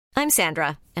I'm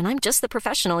Sandra, and I'm just the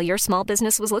professional your small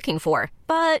business was looking for.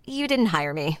 But you didn't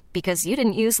hire me because you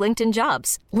didn't use LinkedIn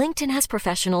Jobs. LinkedIn has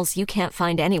professionals you can't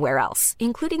find anywhere else,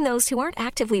 including those who aren't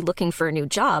actively looking for a new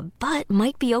job, but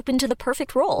might be open to the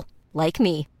perfect role, like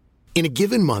me. In a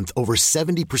given month, over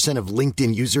 70% of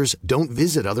LinkedIn users don't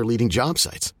visit other leading job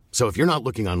sites. So if you're not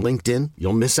looking on LinkedIn,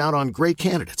 you'll miss out on great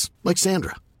candidates like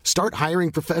Sandra. Start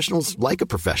hiring professionals like a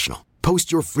professional.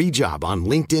 Post your free job on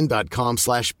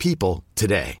linkedin.com/people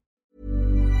today.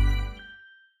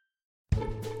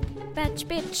 Batch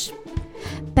bitch.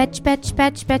 Batch, batch,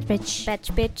 batch, batch, batch. Batch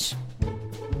bitch.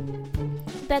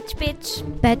 Batch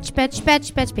bitch. Batch, batch,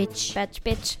 batch, batch, bitch. Batch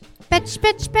bitch. Batch,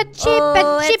 batch, batchy, Oh,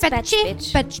 batchy, it's batch batchy.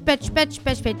 bitch. Batch, batch, batch,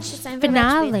 batch, It's bitch. time for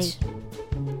Finale. batch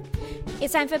bitch.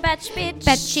 It's time for batch bitch.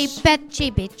 Batchy, batchy,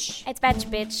 bitch. It's batch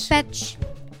bitch. Batch.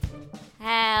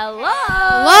 Hello.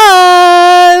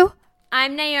 Hello!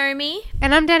 I'm Naomi,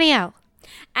 And I'm Danielle.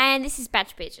 and this is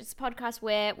Batch Bitch. It's a podcast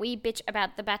where we bitch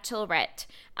about The Bachelorette,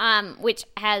 which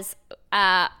has,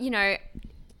 gone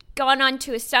on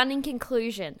to a stunning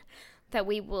conclusion that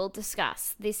we will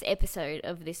discuss this episode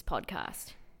of this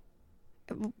podcast.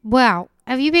 Wow.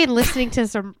 Have you been listening to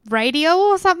some radio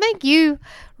or something? You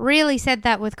really said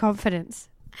that with confidence.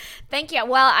 Thank you.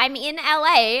 Well, I'm in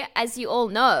LA, as you all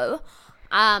know,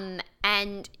 and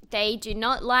they do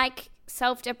not like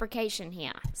self-deprecation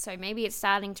here. So maybe it's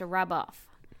starting to rub off.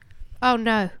 Oh,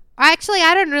 no. I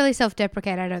don't really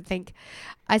self-deprecate, I don't think.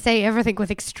 I say everything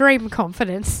with extreme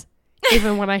confidence,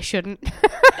 even when I shouldn't.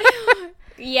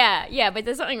 Yeah, but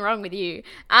there's something wrong with you.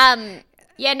 How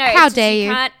it's just dare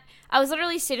you? Can't, I was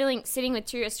literally sitting with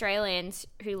two Australians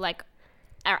who like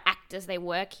are actors. They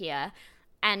work here,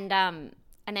 and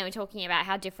they were talking about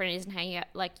how different it is and how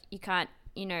you can't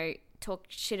talk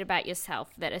shit about yourself.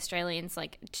 That Australians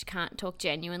just can't talk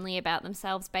genuinely about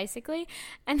themselves, basically.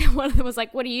 And then one of them was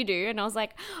like, "What do you do?" And I was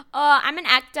like, "Oh, I'm an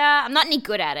actor. I'm not any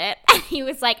good at it." And he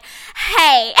was like,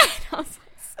 "Hey," and I was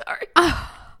like, "Sorry."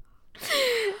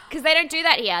 Because they don't do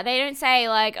that here. They don't say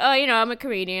like, "Oh, I'm a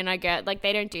comedian."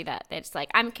 They don't do that. They're just like,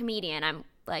 "I'm a comedian. I'm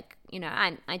like,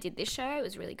 I did this show. It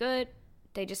was really good."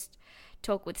 They just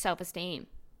talk with self-esteem.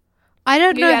 I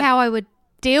don't know how I would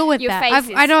deal with Your that. face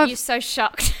you're so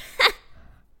shocked.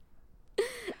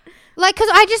 Because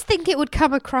I just think it would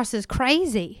come across as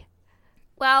crazy.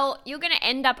 Well, you're going to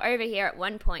end up over here at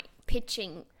one point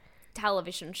pitching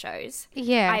television shows.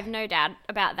 Yeah. I have no doubt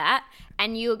about that.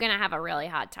 And you're going to have a really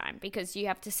hard time because you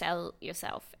have to sell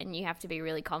yourself and you have to be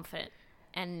really confident.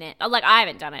 And then, I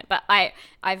haven't done it, but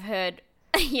I've heard,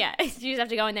 yeah, you just have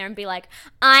to go in there and be like,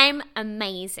 "I'm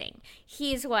amazing.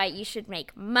 Here's why you should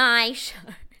make my show."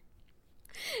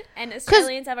 And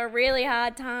Australians have a really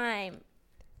hard time.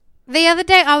 The other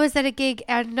day I was at a gig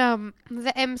and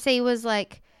the MC was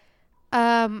like,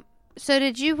 "So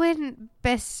did you win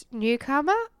Best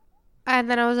Newcomer?" And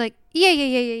then I was like, yeah.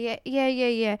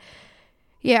 Yeah,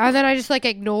 and then I just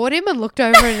ignored him and looked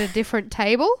over at a different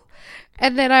table.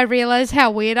 And then I realized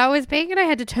how weird I was being and I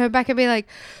had to turn back and be like,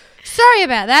 "Sorry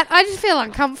about that. I just feel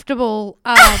uncomfortable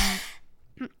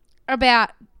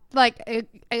about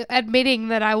admitting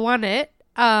that I won it.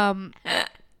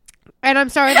 And I'm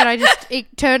sorry that I just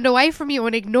turned away from you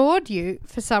and ignored you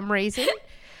for some reason.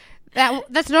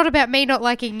 That's not about me not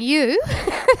liking you.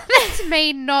 That's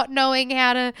me not knowing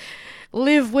how to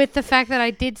live with the fact that I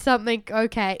did something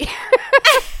okay."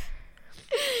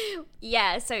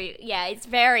 Yeah, it's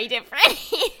very different.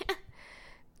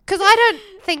 Because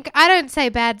I don't say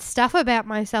bad stuff about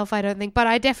myself, I don't think, but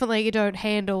I definitely don't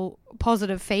handle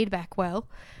positive feedback well.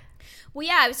 Well,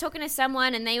 yeah, I was talking to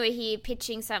someone and they were here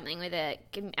pitching something with I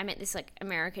met this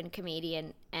American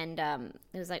comedian and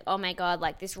it was like, "Oh my God,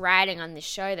 this writing on this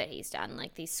show that he's done,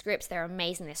 these scripts, they're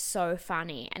amazing, they're so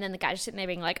funny." And then the guy just sitting there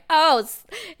being like,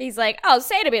 he's like, "Oh,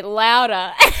 say it a bit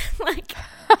louder." Like,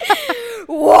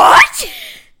 what?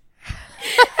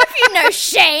 Have you no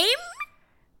shame?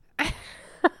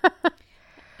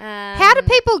 How do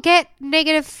people get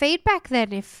negative feedback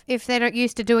then if they're not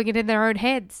used to doing it in their own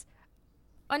heads?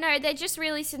 Oh, no, they're just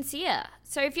really sincere.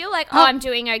 So if you're like, "Oh, I'm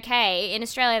doing okay," in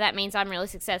Australia, that means I'm really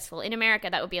successful. In America,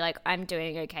 that would be like, "I'm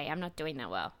doing okay. I'm not doing that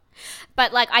well."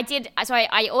 But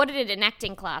I audited an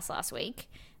acting class last week.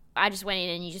 I just went in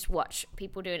and you just watch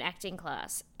people do an acting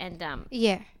class. And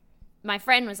Yeah. my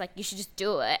friend was like, "You should just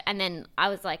do it." And then I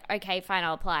was like, "Okay, fine,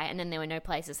 I'll apply." And then there were no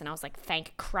places. And I was like,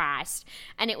 "Thank Christ."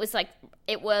 And they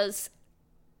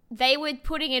were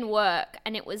putting in work.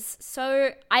 And it was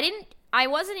so, I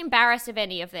wasn't embarrassed of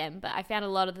any of them, but I found a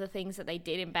lot of the things that they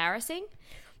did embarrassing.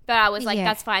 But I was like,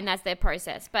 That's fine, that's their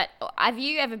process. But have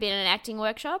you ever been in an acting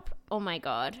workshop? Oh my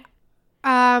God.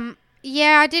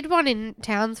 Yeah, I did one in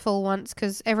Townsville once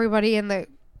because everybody in the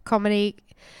comedy.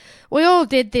 We all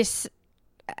did this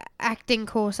acting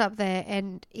course up there,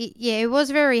 and it was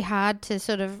very hard to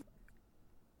sort of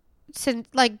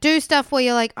do stuff where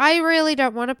you're like, I really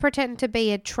don't want to pretend to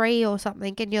be a tree or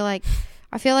something, and you're like,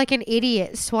 I feel like an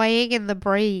idiot swaying in the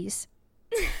breeze.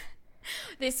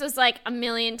 This was like a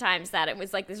million times that. It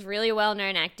was like this really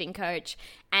well-known acting coach,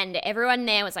 and everyone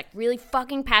there was like really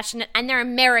fucking passionate, and they're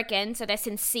American, so they're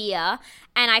sincere.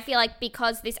 And I feel like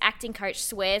because this acting coach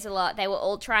swears a lot, they were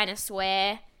all trying to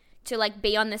swear to like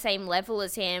be on the same level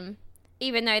as him,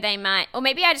 even though they might, or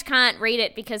maybe I just can't read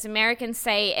it because Americans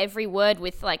say every word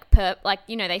with like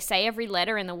they say every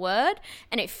letter in the word,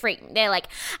 and they're like,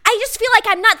 I just feel like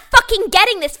I'm not fucking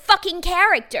getting this fucking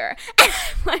character. And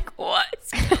I'm like,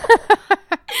 what?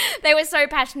 They were so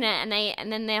passionate,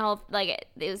 and then their whole, like,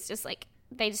 it was just like,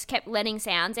 they just kept letting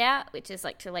sounds out, which is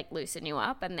like to like loosen you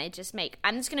up, and they just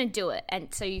I'm just going to do it.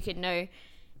 And so you could know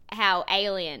how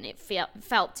alien it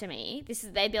felt to me.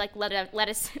 They'd be like, let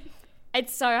us,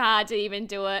 it's so hard to even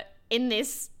do it in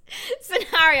this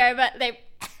scenario, but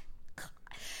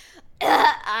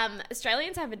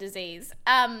Australians have a disease.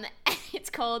 It's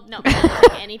called not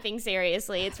taking anything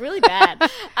seriously. It's really bad.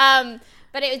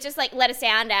 But it was just like, let a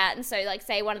sound out. And so like,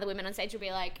 say one of the women on stage would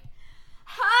be like,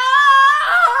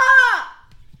 ah!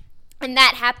 And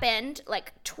that happened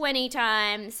like 20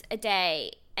 times a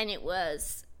day. And it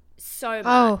was so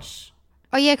much.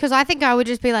 Oh yeah, because I think I would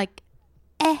just be like,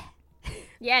 eh.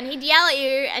 Yeah, and he'd yell at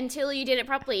you until you did it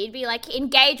properly. He'd be like,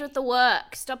 engage with the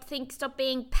work. Stop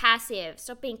being passive.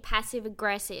 Stop being passive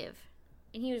aggressive.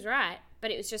 And he was right.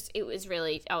 But it was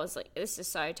really, I was like, this is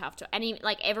so tough to, and he,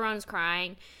 like, everyone was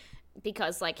crying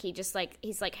because like, he's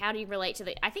like, how do you relate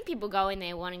to I think people go in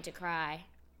there wanting to cry.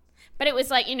 But it was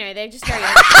like, they're just very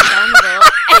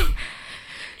vulnerable.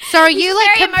 So you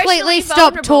like completely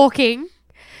stopped talking.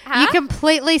 Huh?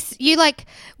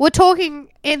 Were talking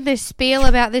in this spiel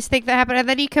about this thing that happened, and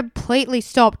then you completely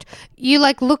stopped. You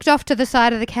like looked off to the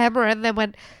side of the camera and then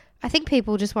went, I think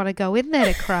people just want to go in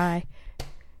there to cry.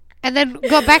 And then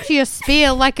got back to your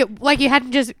spiel like you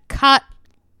hadn't just had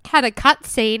a cut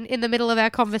scene in the middle of our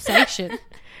conversation.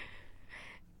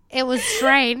 It was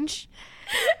strange.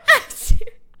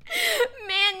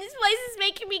 Man, this place is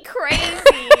making me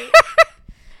crazy.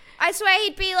 I swear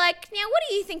he'd be like, now what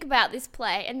do you think about this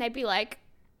play? And they'd be like,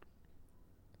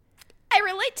 I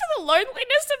relate to the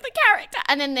loneliness of the character.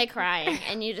 And then they're crying.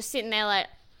 And you're just sitting there like,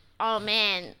 oh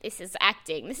man, this is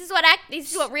acting. This is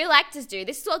what real actors do.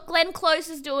 This is what Glenn Close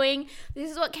is doing.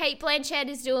 This is what Kate Blanchett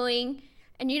is doing.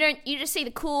 And you just see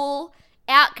the cool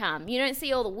outcome. You don't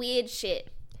see all the weird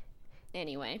shit.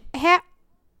 Anyway.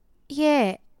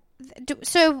 Yeah.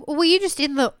 So were you just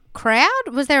in the crowd?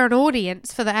 Was there an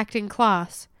audience for the acting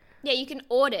class? Yeah, you can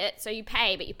audit, so you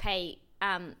pay, but you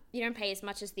don't pay as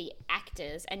much as the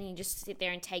actors, and you just sit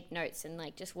there and take notes and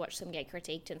like just watch them get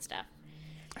critiqued and stuff.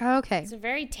 Okay. It's a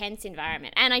very tense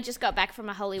environment. And I just got back from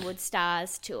a Hollywood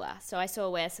Stars tour, so I saw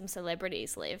where some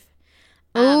celebrities live.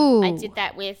 Ooh. I did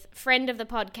that with friend of the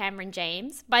pod, Cameron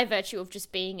James, by virtue of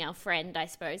just being our friend, I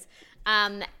suppose.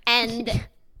 And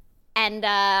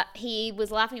he was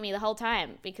laughing at me the whole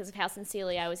time because of how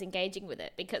sincerely I was engaging with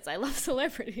it, because I love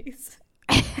celebrities.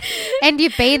 And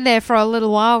you've been there for a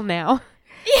little while now.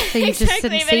 Yeah, so you're exactly. just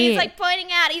sincere. But he's like pointing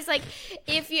out, he's like,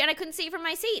 and I couldn't see from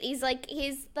my seat. He's like,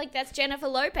 that's Jennifer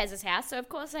Lopez's house. So of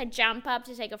course I jump up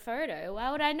to take a photo.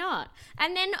 Why would I not?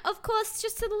 And then of course,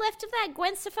 just to the left of that,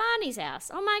 Gwen Stefani's house.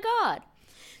 Oh my God.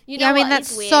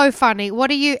 That's so funny.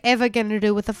 What are you ever going to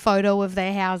do with a photo of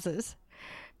their houses?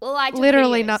 Well, I took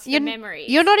literally videos not. for memories.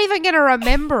 You're not even going to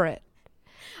remember it.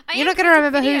 You're not going to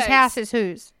remember whose house is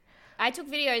whose. I took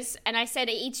videos and I said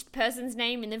each person's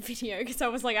name in the video because I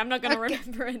was like, I'm not going to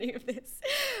remember any of this.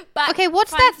 But okay,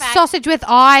 what's that sausage with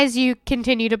eyes you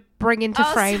continue to bring into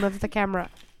frame of the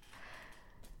camera?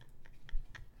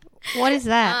 What is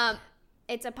that?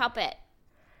 It's a puppet.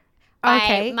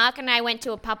 Okay. Mark and I went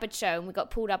to a puppet show and we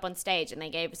got pulled up on stage and they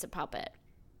gave us a puppet.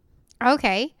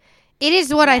 Okay. It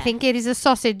is what I think. It is a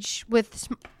sausage with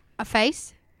a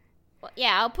face. Well,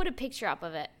 yeah, I'll put a picture up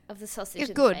of it, of the sausage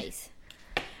with good. the face.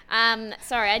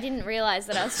 Sorry, I didn't realize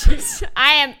that I was just...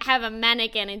 have a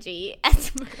manic energy at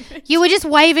the moment. You were just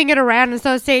waving it around and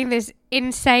so I was seeing this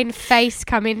insane face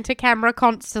come into camera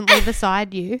constantly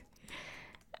beside you.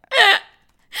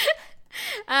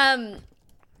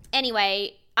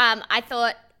 Anyway, I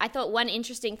thought one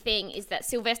interesting thing is that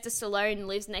Sylvester Stallone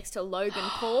lives next to Logan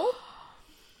Paul.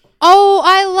 Oh,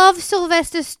 I love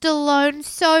Sylvester Stallone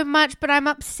so much, but I'm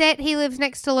upset he lives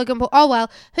next to Logan Paul. Oh,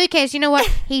 well, who cares? You know what?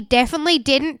 He definitely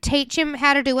didn't teach him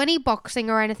how to do any boxing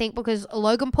or anything because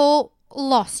Logan Paul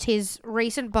lost his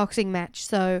recent boxing match,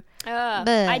 so...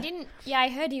 I didn't... Yeah, I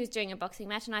heard he was doing a boxing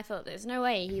match, and I thought there's no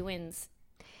way he wins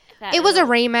that. It was a at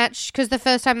all. rematch, because the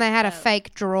first time they had a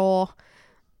fake draw.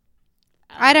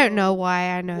 I don't know why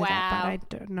I know that, but I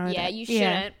don't know that. Yeah, you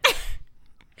shouldn't.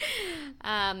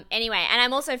 Anyway, and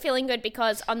I'm also feeling good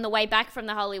because on the way back from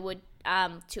the Hollywood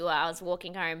tour, I was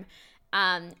walking home,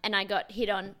 and I got hit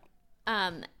on.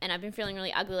 And I've been feeling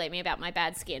really ugly lately about my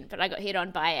bad skin, but I got hit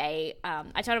on by a.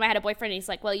 I told him I had a boyfriend, and he's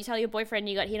like, "Well, you tell your boyfriend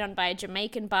you got hit on by a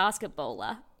Jamaican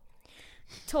basketballer."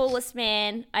 Tallest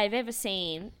man I've ever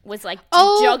seen was like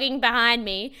jogging behind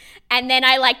me, and then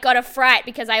I like got a fright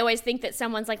because I always think that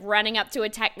someone's like running up to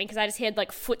attack me because I just heard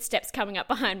like footsteps coming up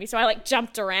behind me, so I like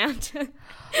jumped around.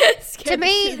 To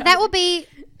me, that would be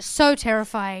so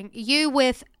terrifying. You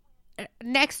with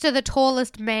next to the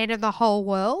tallest man in the whole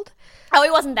world. Oh, he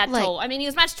wasn't that tall. I mean, he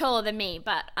was much taller than me,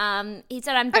 but he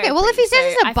said I'm very okay. Well, pretty, if he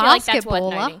says he's a I feel like that's worth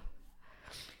basketballer, noting.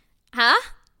 Huh?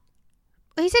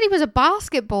 he said he was a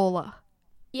basketballer.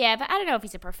 Yeah, but I don't know if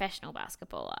he's a professional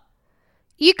basketballer.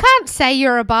 You can't say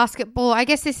you're a basketballer. I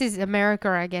guess this is America,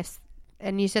 I guess.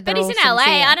 And you said But they're he's all in LA.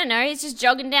 sincere. I don't know. He's just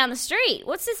jogging down the street.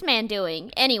 What's this man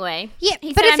doing? Anyway. Yeah,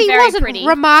 he but said if I'm he very wasn't pretty,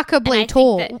 remarkably and I think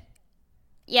tall, that-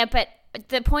 yeah, but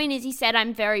the point is he said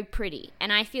I'm very pretty,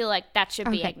 and I feel like that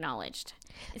should be Okay. acknowledged.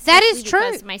 That is Especially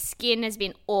true. because my skin has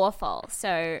been awful,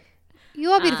 so...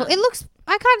 you are beautiful. It looks.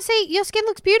 I can't see. Your skin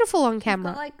looks beautiful on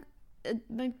camera. But like,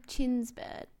 my chin's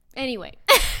bad. Anyway.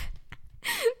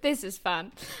 This is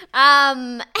fun.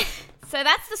 So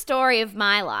that's the story of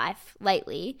my life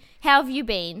lately. How have you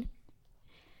been?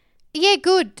 Yeah,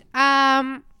 good.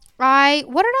 What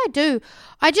did I do?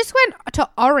 I just went to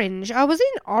Orange. I was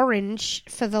in Orange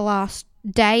for the last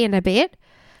day and a bit.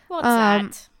 What's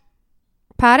that?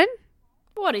 Pardon?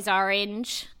 What is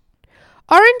Orange?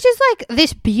 Orange is like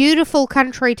this beautiful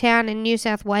country town in New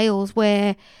South Wales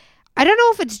where I don't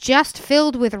know if it's just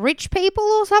filled with rich people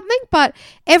or something, but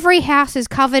every house is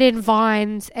covered in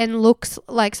vines and looks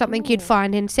like something you'd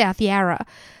find in South Yarra.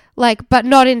 Like, but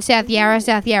not in South Yarra,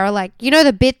 like, you know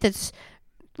the bit that's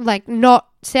like not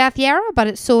South Yarra, but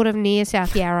it's sort of near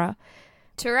South Yarra.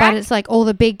 But it's like all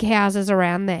the big houses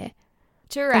around there.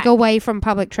 Like away from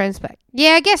public transport.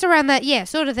 Yeah, I guess around that, yeah,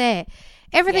 sort of there.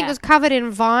 Everything was covered in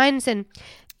vines, and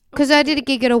because I did a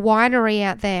gig at a winery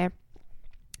out there.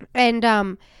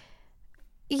 And,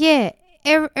 yeah,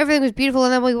 everything was beautiful,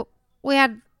 and then we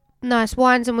had nice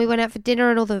wines, and we went out for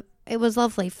dinner, and it was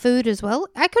lovely food as well.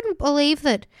 I couldn't believe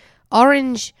that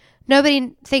Orange,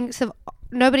 nobody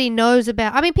knows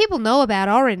about. I mean, people know about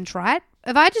Orange, right?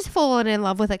 Have I just fallen in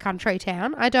love with a country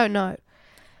town? I don't know.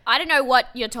 I don't know what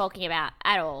you're talking about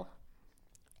at all.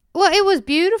 Well, it was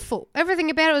beautiful.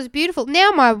 Everything about it was beautiful.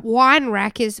 Now my wine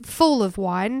rack is full of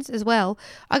wines as well.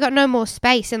 I got no more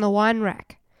space in the wine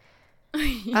rack.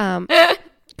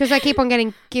 Because I keep on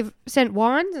getting sent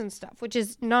wines and stuff, which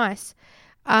is nice.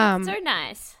 So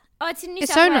nice. Oh, it's in New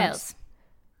It's South so Wales. nice.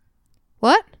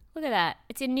 What? Look at that.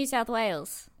 It's in New South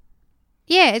Wales.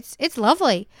 Yeah, it's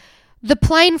lovely. The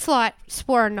plane flights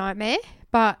were a nightmare,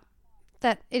 but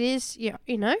that it is, you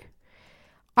know.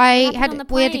 What happened on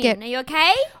the we had to plane? get. Are you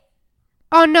okay?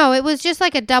 Oh no, it was just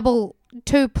like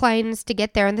two planes to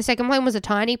get there, and the second plane was a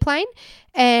tiny plane,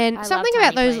 and I something love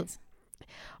about tiny those. planes.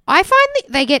 I find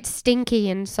that they get stinky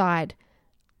inside.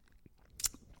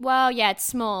 Well, yeah, it's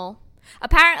small.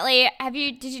 Apparently,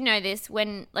 did you know this?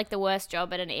 When like the worst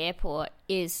job at an airport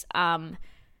is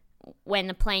when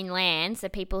the plane lands, the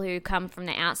people who come from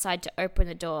the outside to open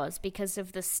the doors because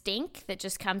of the stink that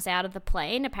just comes out of the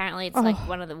plane. Apparently, it's like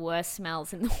one of the worst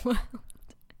smells in the world.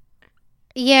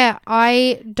 Yeah,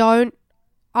 I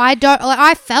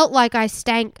felt like I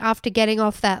stank after getting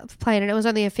off that plane, and it was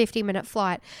only a 50-minute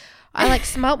flight. I like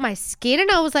smelt my skin, and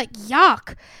I was like,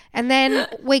 yuck. And then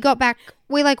we got back,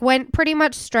 we like went pretty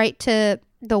much straight to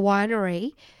the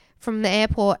winery from the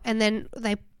airport, and then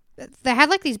they had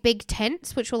like these big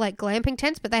tents, which were like glamping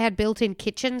tents, but they had built-in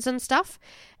kitchens and stuff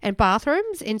and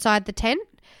bathrooms inside the tent.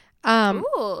 And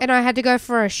I had to go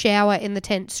for a shower in the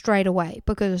tent straight away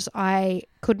because I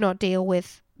could not deal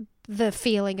with the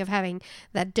feeling of having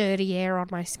that dirty air on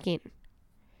my skin.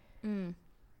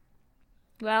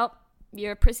 Well,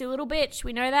 you're a prissy little bitch.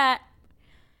 We know that.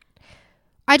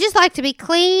 I just like to be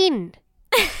clean.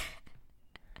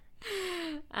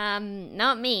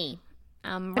 Not me.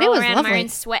 I'm But it was rolling around in my lovely. own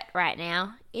sweat right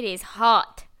now. It is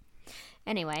hot.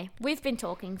 Anyway, we've been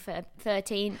talking for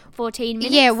 14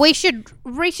 minutes. Yeah, we should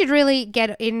really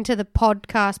get into the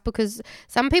podcast because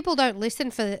some people don't listen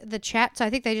for the chat. So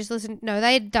I think they just listen. No,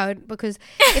 they don't, because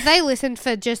if they listened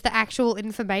for just the actual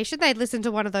information, they'd listen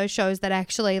to one of those shows that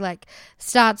actually like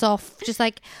starts off just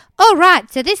like, all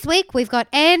right, so this week we've got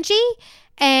Angie,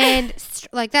 and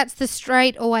like that's the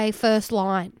straight away first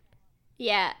line.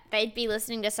 Yeah, they'd be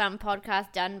listening to some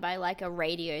podcast done by like a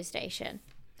radio station.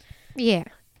 Yeah.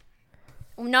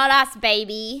 Not us,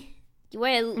 baby.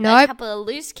 We're Nope. a couple of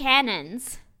loose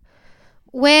cannons.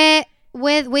 We've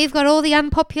got all the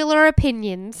unpopular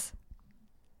opinions.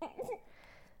 Oh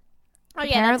yeah,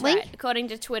 Apparently. that's right. According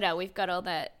to Twitter, we've got all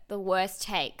the worst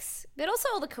takes, but also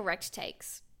all the correct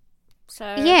takes.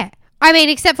 So Yeah. I mean,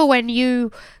 except for when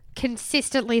you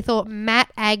consistently thought Matt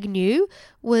Agnew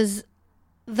was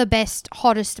the best,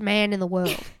 hottest man in the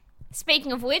world.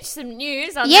 Speaking of which, some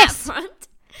news on Yes. that front.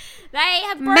 They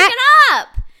have broken up.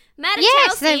 Matt and Yes,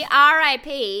 Chelsea, they've-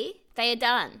 R.I.P., they are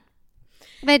done.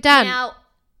 They're done. Now,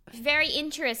 very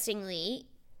interestingly,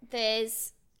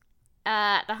 there's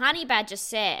the Honey Badger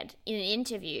said in an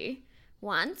interview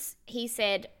once, he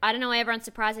said, I don't know why everyone's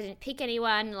surprised I didn't pick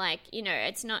anyone. Like, you know,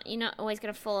 you're not always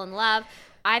going to fall in love.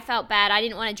 I felt bad. I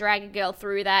didn't want to drag a girl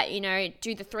through that, you know,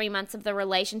 do the 3 months of the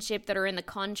relationship that are in the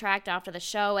contract after the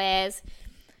show airs.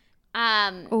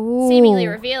 Seemingly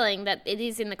revealing that it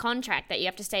is in the contract that you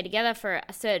have to stay together for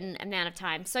a certain amount of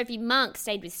time. Sophie Monk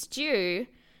stayed with Stu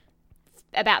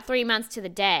about 3 months to the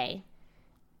day.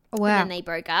 Wow. And then they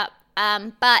broke up.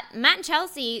 But Matt and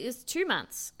Chelsea is 2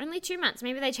 months. Only 2 months.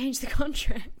 Maybe they changed the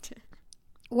contract.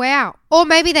 Wow. Or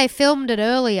maybe they filmed it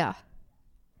earlier.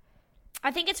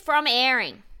 I think it's from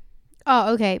airing.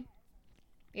 Oh, okay.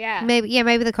 Yeah.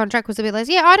 Maybe the contract was a bit less.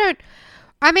 Yeah,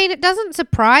 I mean, it doesn't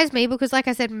surprise me because, like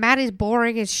I said, Matt is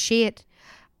boring as shit.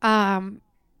 I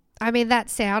mean, that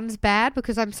sounds bad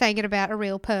because I'm saying it about a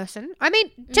real person. I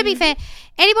mean, to be fair,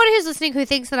 anybody who's listening who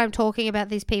thinks that I'm talking about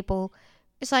these people,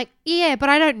 it's like, yeah, but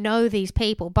I don't know these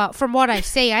people. But from what I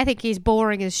see, I think he's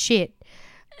boring as shit.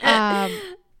 I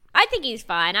think he's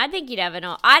fine. I think I'd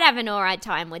have an alright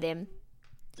time with him.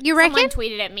 You reckon? Someone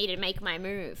tweeted at me to make my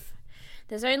move.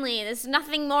 There's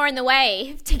nothing more in the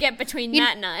way to get between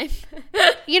Matt and I.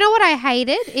 You know what I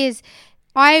hated is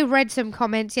I read some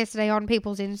comments yesterday on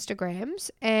people's Instagrams,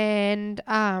 and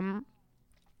on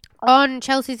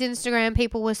Chelsea's Instagram,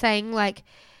 people were saying like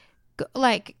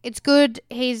it's good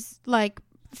he's like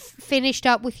finished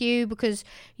up with you because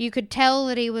you could tell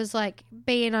that he was like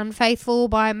being unfaithful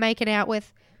by making out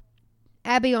with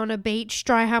Abby on a beach,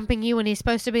 dry humping you, and he's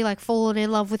supposed to be like falling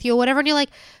in love with you or whatever, and you're like,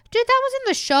 dude, that was in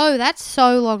the show, that's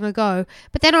so long ago.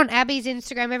 But then on Abby's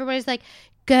Instagram, everybody's like,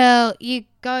 girl, you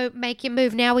go make your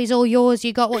move, now he's all yours,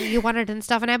 you got what you wanted and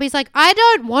stuff, and Abby's like, I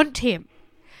don't want him.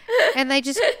 And they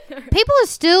just, people are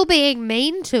still being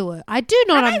mean to her. I do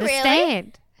not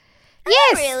understand.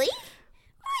 Yes. Really?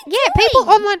 Yeah, people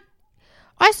online,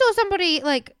 I saw somebody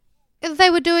like, they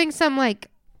were doing some like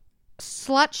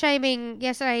slut shaming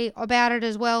yesterday about it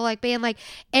as well, like being like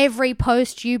every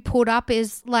post you put up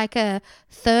is like a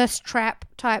thirst trap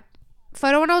type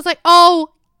photo, and I was like, oh,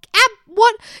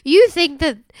 what, you think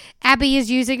that Abby is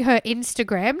using her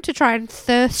Instagram to try and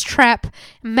thirst trap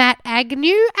Matt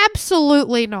Agnew?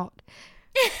 Absolutely not.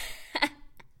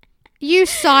 You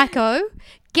psycho,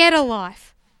 get a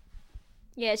life.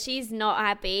 Yeah, she's not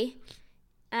happy.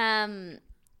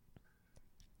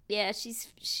 Yeah,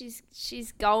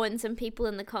 she's going some people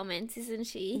in the comments, isn't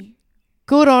she?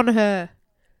 Good on her.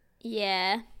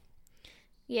 Yeah.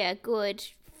 Yeah, good.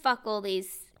 Fuck all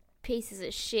these pieces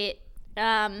of shit.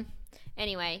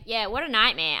 Anyway, yeah, what a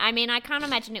nightmare. I mean, I can't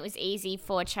imagine it was easy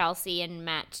for Chelsea and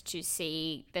Matt to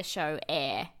see the show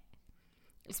air.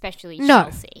 Especially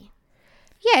Chelsea.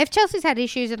 Yeah, if Chelsea's had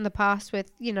issues in the past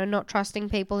with, you know, not trusting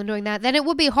people and doing that, then it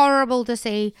would be horrible to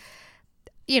see,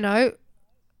 you know,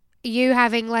 you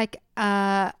having like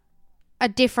a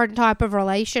different type of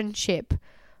relationship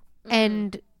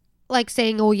and like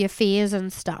seeing all your fears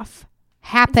and stuff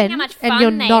happen how much and fun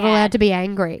you're they not had. allowed to be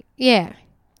angry. Yeah.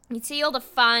 You'd see all the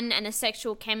fun and the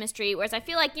sexual chemistry, whereas I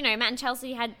feel like, you know, Matt and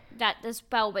Chelsea had that as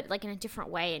well, but like in a different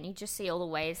way, and you just see all the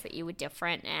ways that you were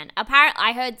different. And apparently,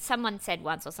 I heard someone said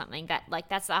once or something that like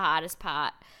that's the hardest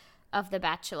part of The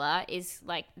Bachelor is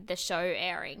like the show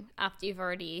airing after you've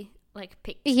already like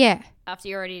picked. Yeah. After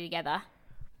you're already together.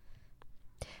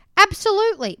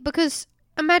 Absolutely. Because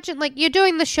imagine like you're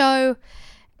doing the show,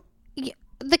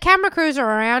 the camera crews are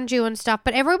around you and stuff,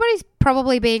 but everybody's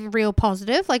probably being real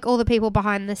positive, like all the people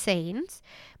behind the scenes.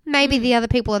 Maybe the other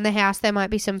people in the house, there might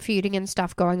be some feuding and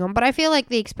stuff going on, but I feel like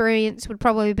the experience would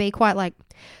probably be quite like,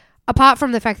 apart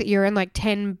from the fact that you're in like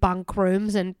 10 bunk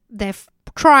rooms and they're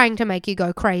trying to make you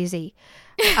go crazy,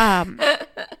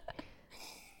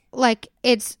 like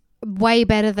it's way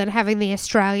better than having the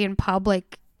Australian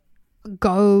public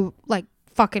go like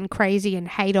fucking crazy and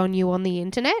hate on you on the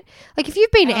internet. Like if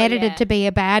you've been edited to be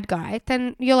a bad guy,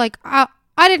 then you're like, I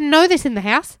didn't know this in the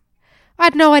house. I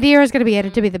had no idea I was going to be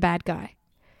edited to be the bad guy.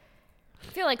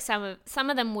 I feel like some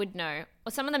of them would know,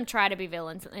 or some of them try to be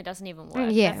villains and it doesn't even work.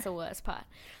 Yeah. That's the worst part.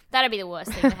 That'd be the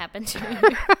worst thing to happen to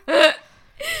you.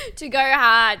 To go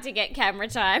hard to get camera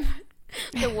time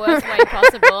the worst way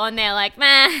possible, and they're like,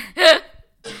 man,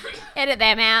 edit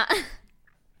them out.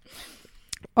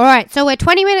 All right, so we're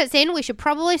 20 minutes in. We should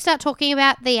probably start talking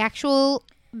about the actual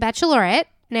Bachelorette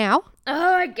now.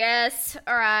 Oh, I guess.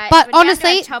 All right. But we're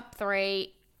honestly, down to our top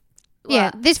 3.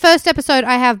 Yeah, this first episode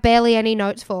I have barely any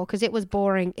notes for because it was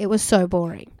boring. It was so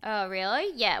boring. Oh, really?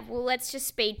 Yeah. Well, let's just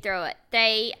speed through it.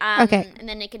 Okay. And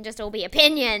then it can just all be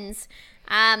opinions.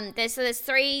 There's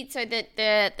 3. So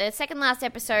the second last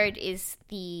episode is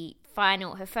the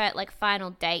final,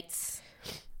 final dates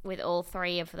with all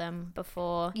 3 of them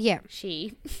before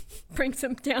she brings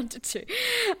them down to 2.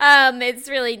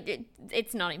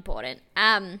 It's not important.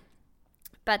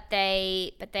 But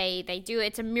they do,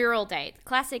 it's a mural date.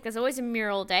 Classic, there's always a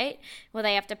mural date where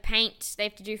they have to paint, they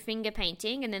have to do finger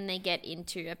painting, and then they get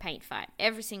into a paint fight.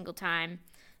 Every single time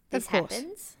this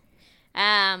happens.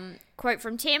 Quote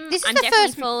from Tim, I'm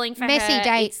definitely falling for messy her.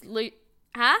 date.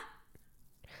 Huh?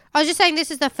 I was just saying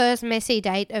this is the first messy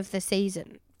date of the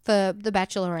season for The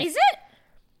Bachelorette. Is it?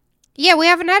 Yeah, we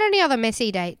haven't had any other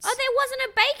messy dates. Oh, there wasn't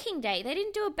a baking date. They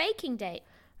didn't do a baking date.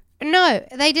 No,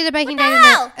 they did a baking date.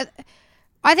 What the hell?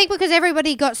 I think because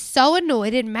everybody got so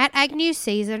annoyed in Matt Agnew's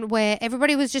season where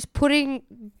everybody was just putting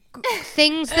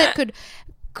things that could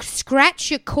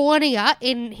scratch your cornea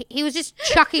in. He was just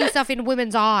chucking stuff in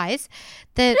women's eyes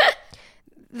that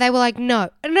they were like,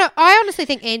 no. I honestly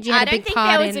think Angie had a big part in.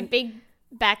 I don't think there was a big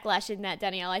backlash in that,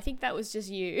 Danielle. I think that was just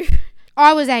you.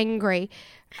 I was angry.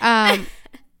 Yeah,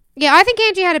 I think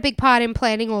Angie had a big part in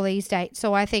planning all these dates.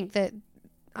 So I think that.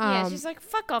 Yeah, she's like,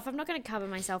 fuck off. I'm not going to cover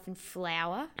myself in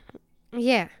flour.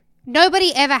 Yeah.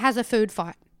 Nobody ever has a food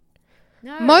fight.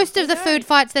 No. Most of the food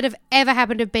fights that have ever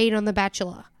happened have been on The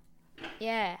Bachelor.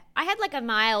 Yeah. I had like a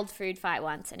mild food fight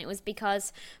once, and it was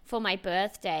because for my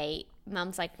birthday,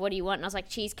 Mum's like, what do you want? And I was like,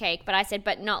 cheesecake. But I said,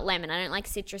 but not lemon. I don't like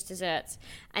citrus desserts.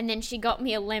 And then she got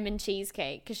me a lemon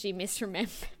cheesecake because she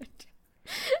misremembered.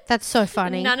 That's so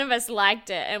funny. None of us liked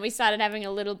it, and we started having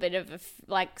a little bit of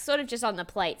sort of just on the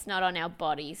plates, not on our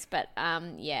bodies. But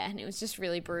yeah, and it was just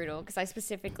really brutal because I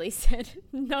specifically said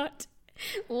not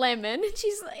lemon.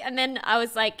 And then I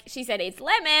was like, she said it's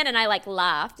lemon, and I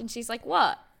laughed, and she's like,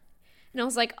 what? And I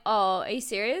was like, oh, are you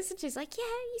serious? And she's like, yeah,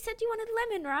 you said you wanted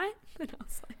lemon, right? And I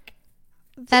was like,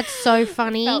 that's so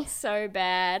funny. It felt so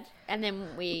bad, and then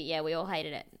we all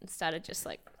hated it and started just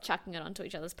chucking it onto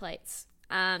each other's plates.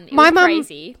 It was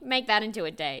crazy. Make that into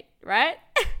a date, right?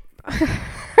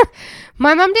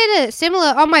 My mum did a similar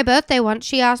on my birthday once.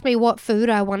 She asked me what food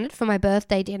I wanted for my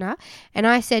birthday dinner, and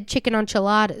I said chicken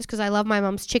enchiladas because I love my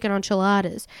mum's chicken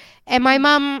enchiladas. And my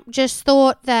mum just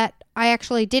thought that I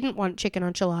actually didn't want chicken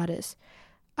enchiladas.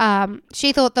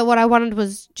 She thought that what I wanted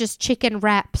was just chicken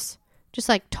wraps, just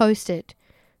toasted,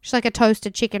 just like a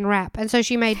toasted chicken wrap. And so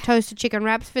she made toasted chicken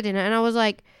wraps for dinner, and I was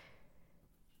like,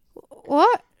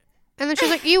 what? And then she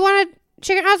was like, you wanted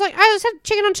chicken? I was like, I said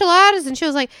chicken enchiladas. And she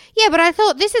was like, yeah, but I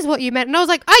thought this is what you meant. And I was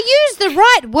like, I used the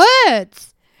right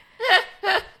words.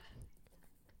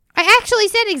 I actually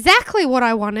said exactly what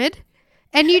I wanted.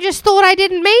 And you just thought I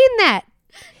didn't mean that.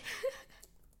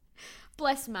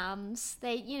 Bless mums.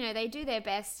 They do their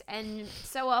best. And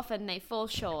so often they fall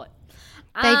short.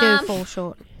 They do fall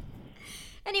short.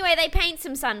 Anyway, they paint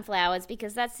some sunflowers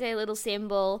because that's their little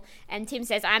symbol. And Tim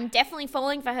says, I'm definitely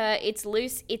falling for her. It's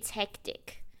loose. It's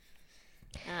hectic.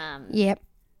 Yep.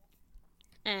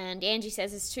 And Angie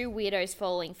says it's 2 weirdos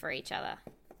falling for each other.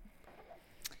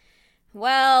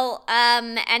 Well,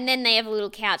 and then they have a little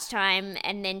couch time.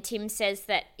 And then Tim says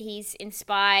that he's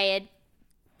inspired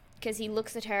because he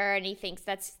looks at her and he thinks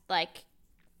that's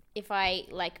if I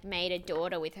made a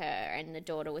daughter with her and the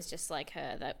daughter was just like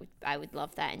her, I would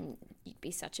love that, and you'd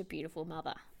be such a beautiful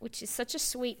mother, which is such a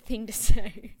sweet thing to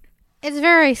say. It's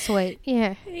very sweet,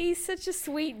 yeah. He's such a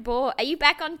sweet boy. Are you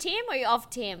back on Tim or are you off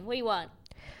Tim? What do you want?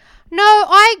 No,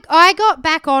 I got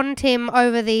back on Tim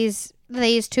over these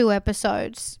 2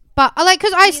 episodes, but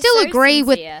because I still agree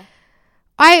with.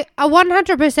 I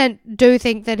 100% do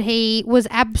think that he was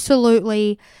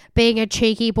absolutely being a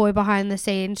cheeky boy behind the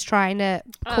scenes trying to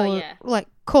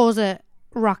cause a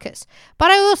ruckus.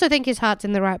 But I also think his heart's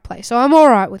in the right place. So I'm all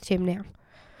right with Tim now.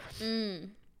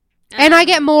 And I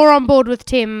get more on board with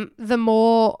Tim the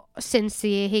more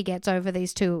sincere he gets over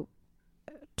these two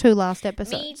last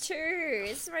episodes. Me too.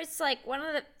 It's like one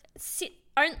of the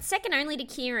second only to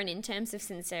Kieran in terms of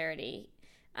sincerity.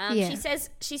 She says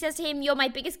to him, "You're my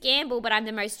biggest gamble, but I'm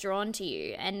the most drawn to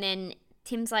you." And then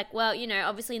Tim's like, "Well,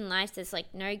 obviously in life there's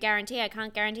like no guarantee. I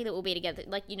can't guarantee that we'll be together.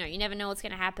 Like, you never know what's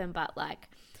going to happen, but like,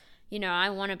 I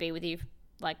want to be with you.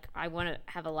 Like, I want to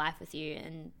have a life with you,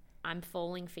 and I'm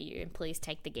falling for you, and please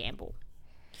take the gamble."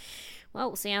 Well,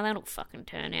 we'll see how that'll fucking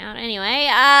turn out. Anyway,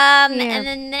 and then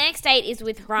the next date is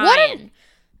with Ryan.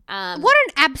 What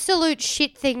an absolute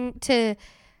shit thing to,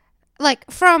 like,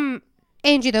 from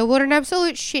Angie though, what an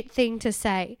absolute shit thing to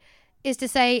say is to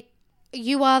say,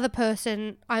 you are the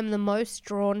person I'm the most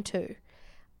drawn to.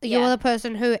 You're the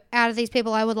person who, out of these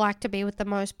people, I would like to be with the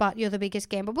most, but you're the biggest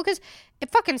gamble. Because it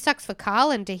fucking sucks for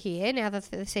Carlin to hear now that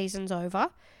the season's over.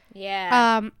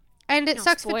 Yeah. And it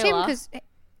sucks for Tim because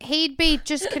he'd be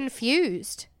just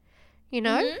confused,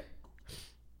 Mm-hmm.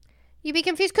 You'd be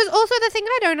confused. Because also the thing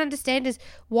I don't understand is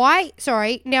why,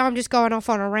 sorry, now I'm just going off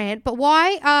on a rant, but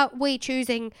why are we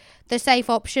choosing the safe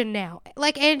option now?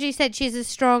 Like Angie said, she's a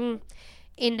strong,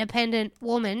 independent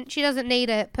woman. She doesn't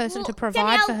need a person to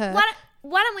provide for her.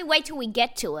 Why don't we wait till we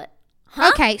get to it?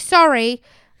 Huh? Okay, sorry.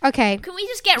 Okay. Can we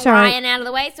just get Ryan out of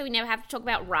the way so we never have to talk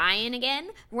about Ryan again?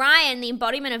 Ryan, the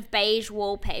embodiment of beige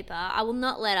wallpaper. I will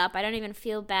not let up. I don't even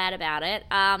feel bad about it.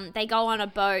 They go on a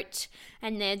boat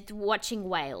and they're watching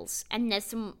whales. And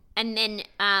there's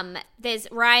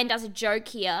Ryan does a joke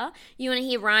here. You want to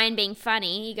hear Ryan being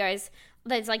funny. He goes,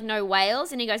 "There's like no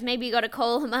whales," and he goes, "Maybe you got to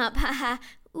call him up."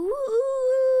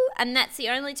 Ooh. And that's the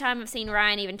only time I've seen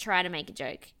Ryan even try to make a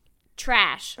joke.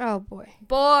 Trash. Oh, boy.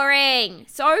 Boring.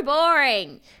 So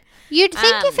boring. You'd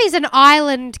think if he's an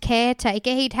island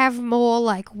caretaker, he'd have more,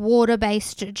 like,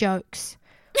 water-based jokes.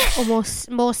 Or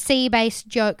more sea-based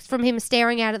jokes from him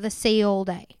staring out at the sea all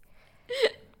day.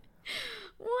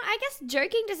 Well, I guess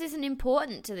joking just isn't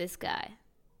important to this guy.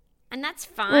 And that's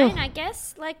fine, I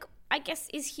guess. Like,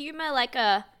 is humour like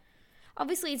a...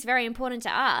 Obviously, it's very important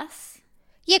to us.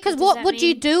 Yeah, because what would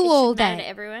you do all day? To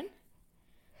everyone?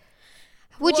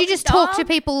 Would you just talk to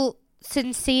people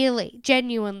sincerely,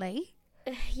 genuinely?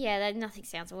 Yeah, nothing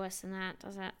sounds worse than that,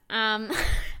 does it?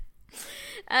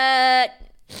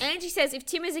 Angie says, if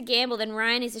Tim is a gamble, then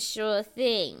Ryan is a sure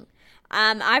thing.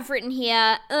 I've written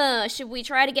here, should we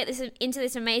try to get this into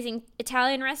this amazing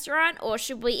Italian restaurant, or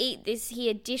should we eat this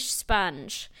here dish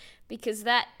sponge? Because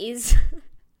that is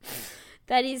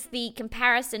the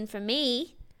comparison for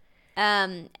me.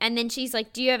 And then she's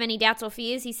like, do you have any doubts or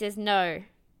fears? He says no.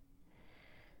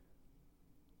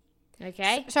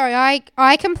 Okay. Sorry,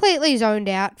 I completely zoned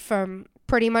out from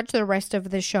pretty much the rest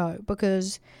of the show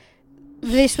because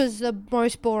this was the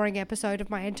most boring episode of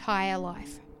my entire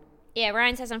life. Yeah,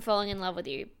 Ryan says, I'm falling in love with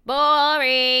you.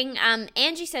 Boring.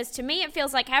 Angie says, to me it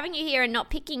feels like having you here and not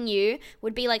picking you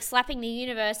would be like slapping the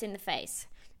universe in the face.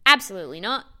 Absolutely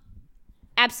not.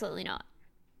 Absolutely not.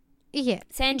 Yeah.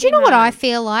 Do you know what I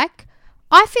feel like?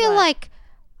 I feel like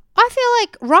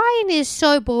Ryan is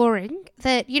so boring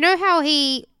that, you know how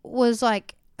he was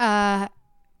like,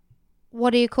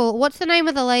 what do you call it? What's the name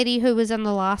of the lady who was in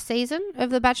the last season of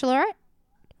The Bachelorette?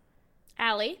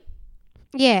 Ali.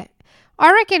 Yeah.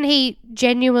 I reckon he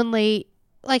genuinely,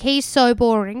 like, he's so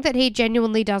boring that he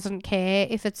genuinely doesn't care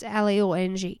if it's Ali or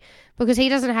Angie because he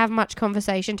doesn't have much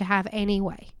conversation to have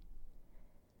anyway.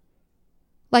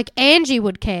 Like, Angie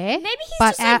would care. Maybe he's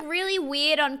just like really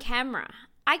weird on camera.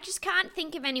 I just can't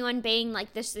think of anyone being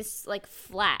like this like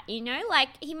flat, you know? Like,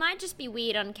 he might just be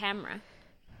weird on camera.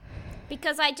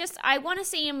 Because I want to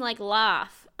see him like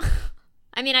laugh.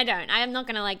 I mean, I don't. I am not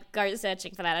going to like go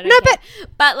searching for that. I don't care.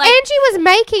 But like Angie was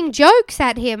making jokes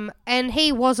at him and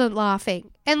he wasn't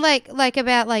laughing. And like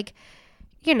about like,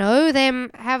 you know,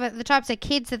 them having the types of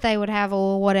kids that they would have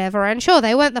or whatever. And sure,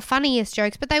 they weren't the funniest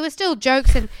jokes, but they were still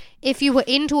jokes. And if you were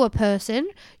into a person,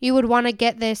 you would want to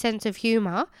get their sense of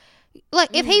humor. Like,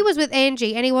 if he was with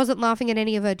Angie and he wasn't laughing at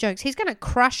any of her jokes, he's going to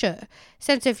crush her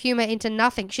sense of humour into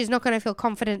nothing. She's not going to feel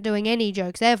confident doing any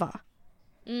jokes ever.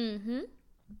 Mm-hmm.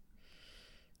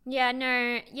 Yeah,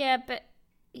 no, yeah, but,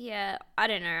 yeah, I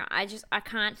don't know. I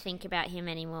can't think about him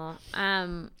anymore.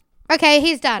 Okay,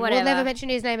 he's done. Whatever. We'll never mention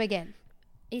his name again.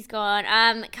 He's gone.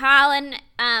 Carlin,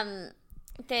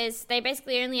 they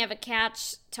basically only have a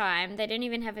couch time. They don't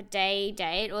even have a day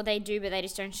date, or they do, but they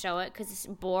just don't show it because it's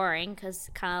boring. Because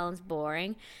Carlin's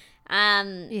boring.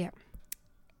 Yeah.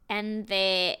 And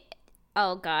they're,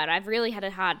 oh god, I've really had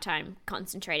a hard time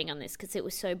concentrating on this because it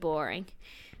was so boring.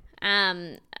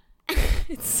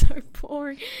 It's so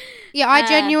boring. Yeah, I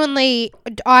genuinely,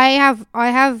 I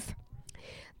have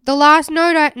The last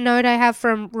note I have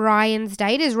from Ryan's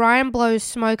date is Ryan blows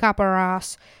smoke up her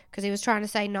ass because he was trying to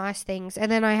say nice things.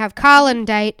 And then I have Carlin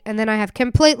date, and then I have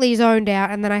completely zoned out,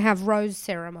 and then I have rose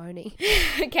ceremony.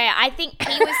 Okay, I think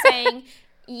he was saying,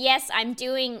 yes, I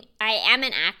am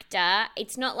an actor.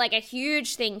 It's not like a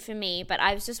huge thing for me, but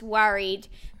I was just worried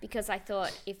because I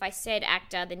thought if I said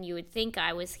actor, then you would think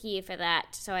I was here for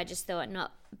that. So I just thought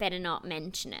better not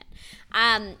mention it.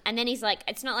 And then he's like,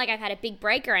 it's not like I've had a big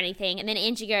break or anything. And then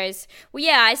Angie goes, well,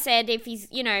 yeah, I said if he's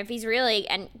really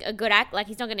a good actor, like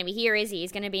he's not going to be here, is he?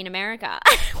 He's going to be in America.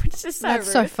 Which is so That's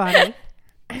rude. so funny.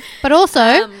 But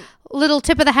also, little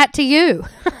tip of the hat to you.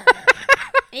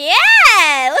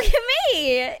 Yeah, look at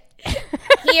me.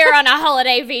 Here on a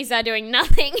holiday visa doing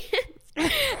nothing.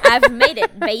 I've made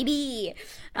it, baby.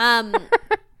 And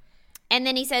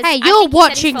then he says, hey, you're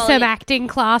watching some acting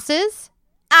classes.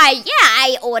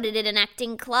 I audited an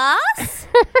acting class.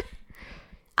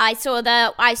 I saw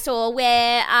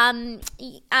where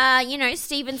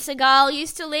Steven Seagal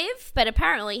used to live, but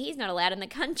apparently he's not allowed in the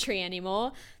country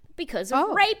anymore because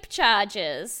of rape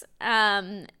charges.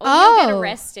 Or he'll get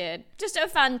arrested. Just a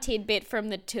fun tidbit from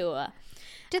the tour.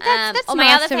 That's my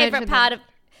nice other to favorite mention part of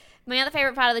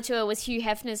the tour was Hugh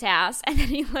Hefner's house, and then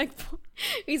he's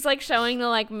like showing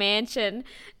the mansion,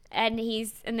 and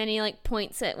then he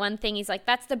points at one thing. He's like,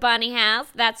 "That's the bunny house.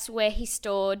 That's where he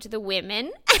stored the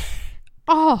women."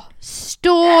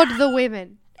 Stored the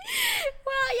women.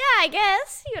 Well, yeah, I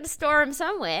guess you got to store them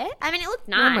somewhere. I mean, it looked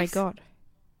nice. Oh my god.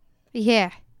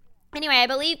 Yeah. Anyway, I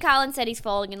believe Carlin said he's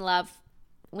falling in love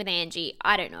with Angie.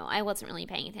 I don't know. I wasn't really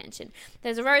paying attention.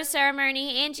 There's a rose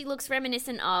ceremony. Angie looks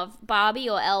reminiscent of Barbie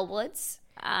or Elle Woods.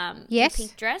 Yes.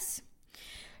 Pink dress.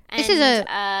 This is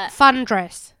a fun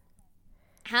dress.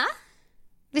 Huh?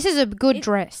 This is a good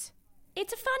dress.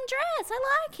 It's a fun dress. I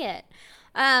like it.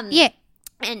 Yeah.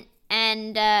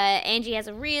 And Angie has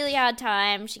a really hard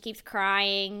time. She keeps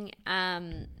crying.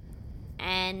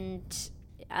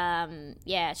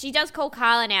 She does call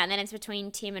Carlin out, and then it's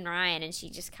between Tim and Ryan, and she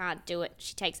just can't do it.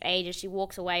 She takes ages. She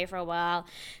walks away for a while,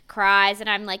 cries, and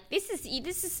I'm like, this is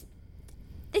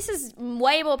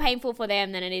way more painful for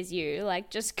them than it is you. Like,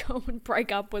 just go and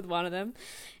break up with one of them.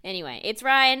 Anyway, it's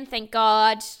Ryan, thank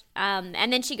God.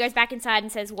 And then she goes back inside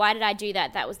and says, why did I do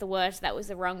that? That was the worst. That was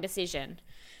the wrong decision.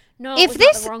 No, it was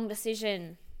not the wrong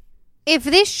decision. If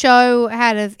this show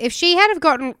if she had have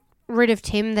gotten rid of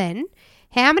Tim then,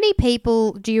 how many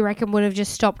people do you reckon would have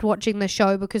just stopped watching the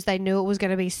show because they knew it was going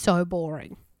to be so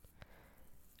boring?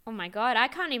 Oh my God, I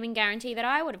can't even guarantee that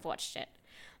I would have watched it.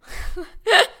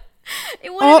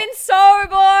 It would have been so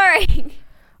boring.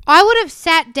 I would have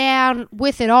sat down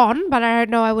with it on, but I don't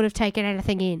know I would have taken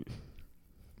anything in.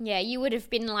 Yeah, you would have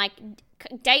been like,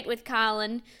 date with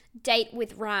Carlin, date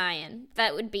with Ryan.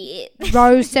 That would be it.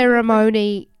 Rose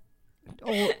ceremony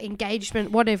or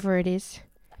engagement, whatever it is.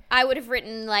 I would have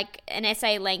written like an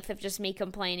essay length of just me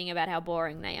complaining about how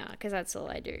boring they are, because that's all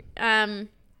I do. And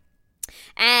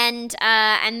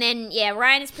then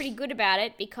Ryan is pretty good about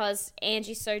it because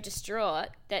Angie's so distraught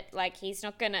that like he's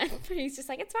not gonna. He's just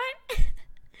like, it's fine.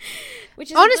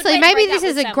 Which is honestly, maybe this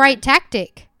is a great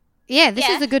tactic. Yeah, this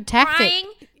is a good tactic.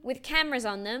 Crying with cameras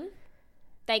on them,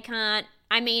 they can't.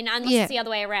 I mean, unless it's the other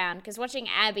way around, because watching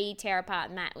Abby tear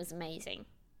apart Matt was amazing.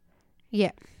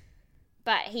 Yeah.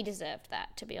 But he deserved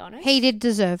that, to be honest. He did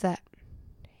deserve that.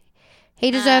 He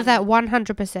deserved that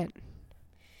 100%.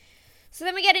 So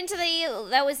then we get into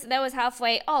that was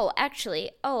halfway. I'm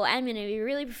going to be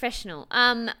really professional.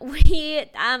 We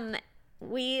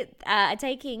are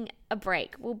taking a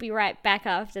break. We'll be right back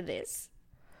after this.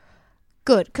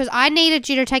 Good, because I needed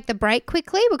you to take the break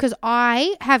quickly because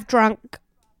I have drunk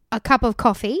a cup of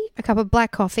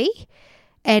black coffee,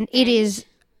 and it is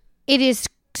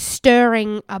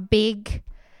stirring a big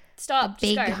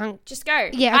hunk. Just go.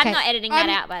 Yeah, okay. I'm not editing that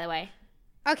out, by the way.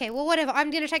 Okay, well, whatever.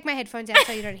 I'm going to take my headphones out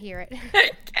so you don't hear it.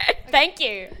 Okay, thank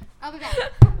you. I'll be back.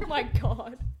 Oh my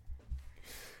God.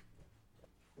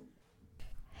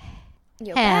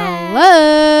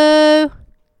 Hello.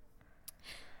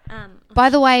 By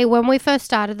the way, when we first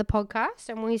started the podcast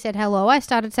and we said hello, I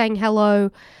started saying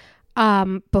hello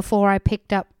before I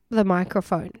picked up the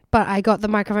microphone. But I got the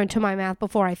microphone to my mouth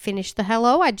before I finished the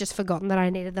hello. I'd just forgotten that I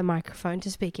needed the microphone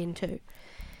to speak into.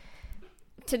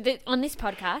 On this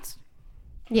podcast?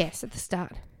 Yes, at the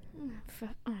start. For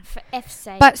F's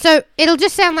sake. But so it'll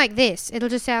just sound like this. It'll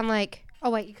just sound like, oh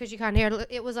wait, because you can't hear it.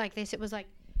 It was like this. It was like,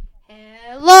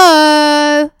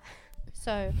 hello.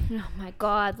 So. Oh my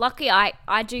God. Lucky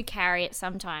I do carry it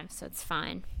sometimes, so it's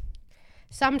fine.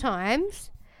 Sometimes.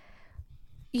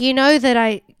 You know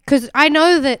that because I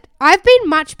know that I've been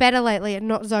much better lately at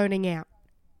not zoning out.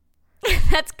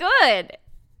 That's good.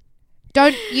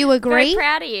 Don't you agree? Very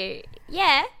proud of you.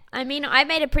 Yeah. I mean, I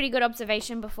made a pretty good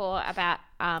observation before about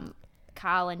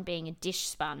Carlin being a dish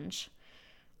sponge.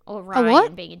 Or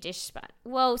Ryan being a dish sponge.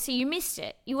 Well, so you missed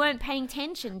it. You weren't paying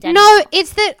attention, Daniel. No,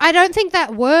 it's that I don't think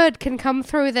that word can come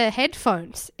through the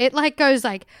headphones. It like goes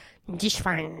like, dish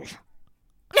sponge.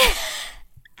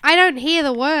 I don't hear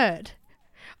the word.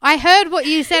 I heard what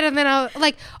you said and then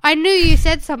I knew you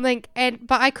said something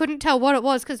but I couldn't tell what it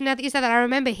was because now that you said that I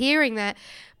remember hearing that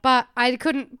but I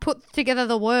couldn't put together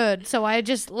the word so I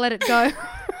just let it go.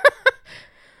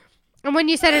 And when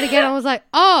you said it again I was like,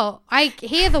 oh, I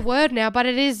hear the word now but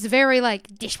it is very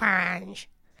like dish sponge.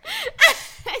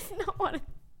 That's not what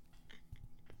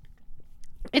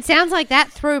it sounds like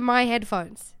that through my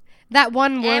headphones. That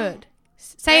one word.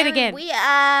 Say it again. We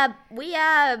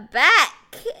are back.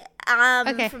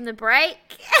 Okay. From the break.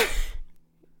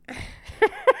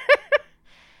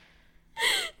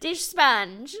 Dish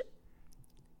sponge.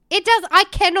 It does.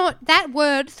 That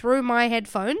word through my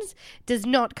headphones does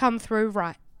not come through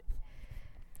right.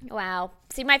 Wow.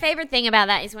 See, my favorite thing about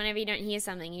that is whenever you don't hear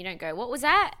something, you don't go, what was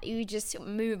that? You just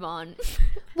move on.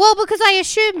 Well, because I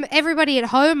assume everybody at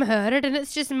home heard it and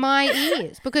it's just my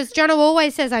ears. Because Jono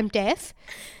always says I'm deaf.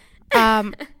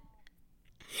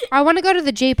 I want to go to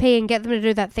the GP and get them to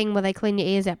do that thing where they clean your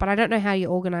ears out, but I don't know how you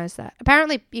organise that.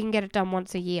 Apparently, you can get it done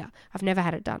once a year. I've never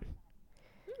had it done.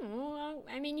 Well,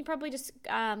 I mean, you probably just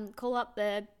call up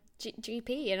the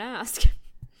GP and ask.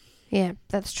 Yeah,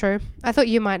 that's true. I thought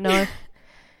you might know.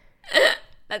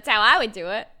 That's how I would do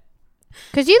it.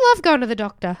 Because you love going to the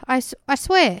doctor. I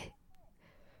swear.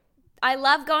 I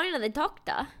love going to the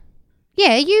doctor?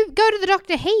 Yeah, you go to the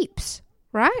doctor heaps.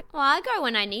 Right? Well, I go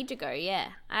when I need to go, yeah.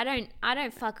 I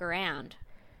don't fuck around.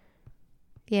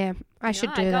 Yeah, I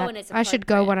should do that. I should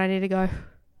go when I need to go.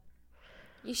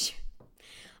 You should.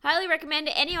 Highly recommend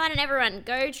it. Anyone and everyone,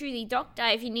 go to the doctor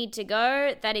if you need to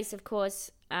go. That is, of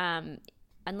course,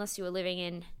 unless you are living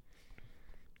in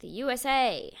the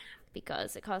USA,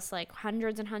 because it costs like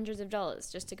hundreds and hundreds of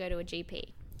dollars just to go to a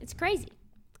GP. It's crazy.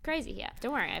 It's crazy here.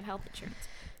 Don't worry, I have health insurance.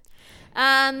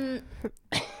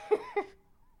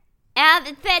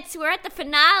 We're at the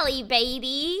finale,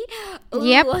 baby. Ooh,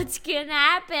 yep. What's gonna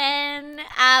happen?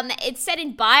 It's set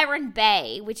in Byron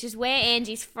Bay, which is where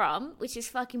Angie's from, which is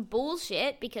fucking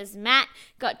bullshit because Matt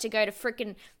got to go to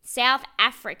frickin' South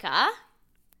Africa.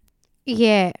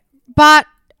 Yeah, but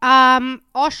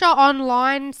Osher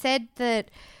Online said that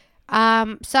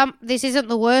this isn't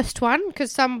the worst one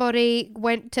because somebody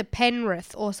went to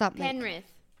Penrith or something.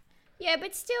 Penrith. Yeah,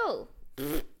 but still,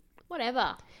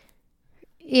 whatever.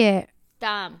 Yeah.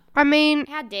 Dumb. I mean...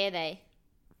 How dare they?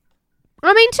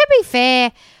 I mean, to be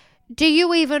fair, do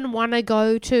you even want to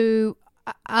go to...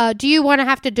 do you want to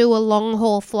have to do a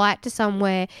long-haul flight to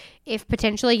somewhere if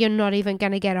potentially you're not even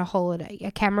going to get a holiday?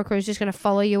 A camera crew's just going to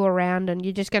follow you around and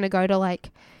you're just going to go to, like,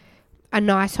 a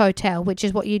nice hotel, which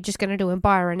is what you're just going to do in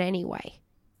Byron anyway.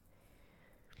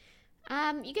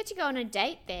 You get to go on a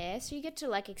date there, so you get to,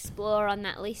 like, explore on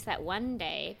at least that one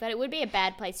day. But it would be a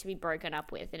bad place to be broken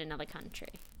up with in another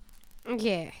country.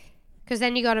 Yeah, because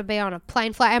then you got to be on a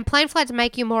plane flight. And plane flights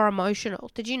make you more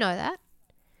emotional. Did you know that?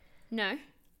 No.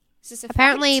 Is this a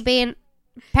apparently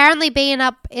fact? being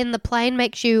up in the plane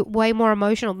makes you way more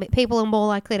emotional. People are more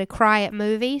likely to cry at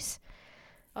movies.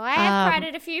 Oh, I have cried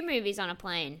at a few movies on a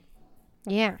plane.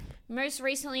 Yeah. Most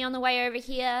recently on the way over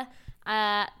here,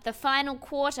 The Final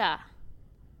Quarter.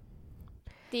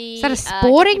 Is that a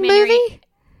sporting movie?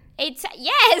 It's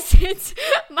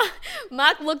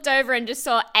Mark looked over and just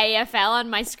saw AFL on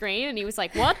my screen and he was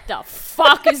like, what the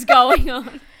fuck is going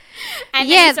on? And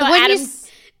yeah,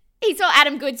 he saw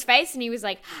Adam Good's face and he was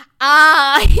like,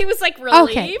 he was like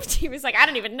relieved. Okay. He was like, I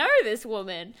don't even know this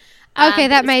woman. Okay,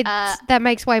 that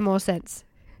makes way more sense.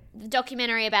 The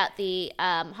documentary about the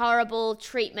horrible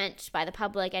treatment by the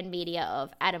public and media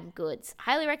of Adam Goods.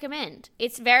 Highly recommend.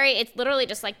 It's literally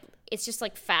just like, it's just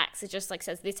like facts. It just like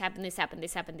says this happened, this happened,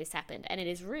 this happened, this happened. And it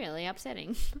is really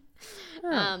upsetting.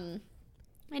 Oh.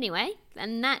 Anyway,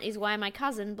 and that is why my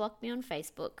cousin blocked me on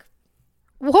Facebook.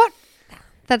 What?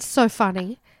 That's so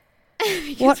funny.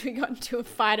 Because we got into a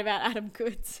fight about Adam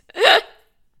Goods.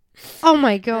 Oh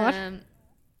my God.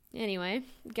 Anyway,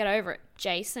 get over it,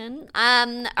 Jason.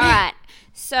 All right.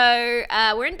 So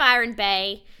we're in Byron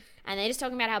Bay, and they're just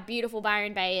talking about how beautiful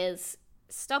Byron Bay is.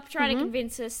 Stop trying to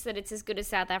convince us that it's as good as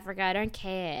South Africa. I don't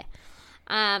care.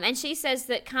 And she says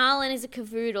that Carlin is a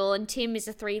cavoodle and Tim is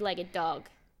a three-legged dog.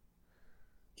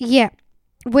 Yeah.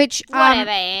 Which whatever,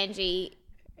 Angie.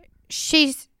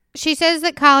 She says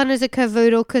that Carlin is a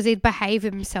cavoodle because he'd behave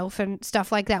himself and stuff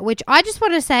like that. Which I just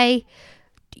want to say,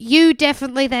 you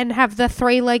definitely then have the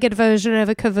 3-legged version of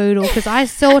a cavoodle, because I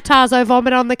saw Tarzo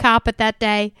vomit on the carpet that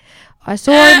day. I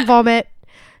saw him vomit.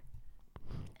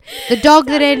 The dog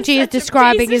that Angie is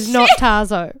describing is not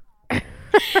Tarzo.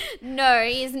 No,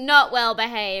 he's not well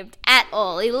behaved at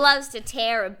all. He loves to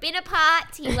tear a bin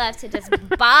apart. He loves to just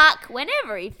bark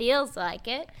whenever he feels like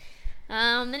it.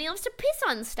 And he loves to piss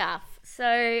on stuff.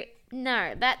 So,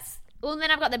 no, that's... Well, then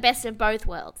I've got the best of both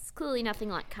worlds. Clearly nothing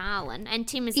like Carlin. And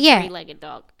Tim is a 3-legged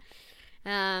dog.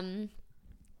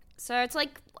 So it's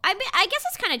like... I guess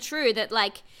it's kind of true that,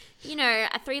 like, you know,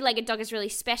 a 3-legged dog is really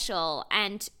special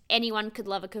and anyone could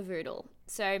love a cavoodle.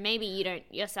 So maybe you don't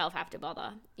yourself have to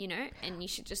bother, you know, and you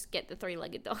should just get the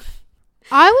 3-legged dog.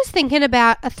 I was thinking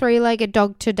about a 3-legged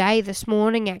dog today, this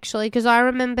morning, actually, because I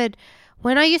remembered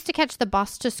when I used to catch the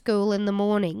bus to school in the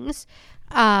mornings,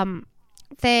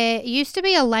 there used to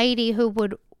be a lady who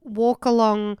would walk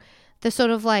along the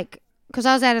sort of like, because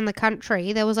I was out in the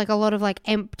country, there was like a lot of like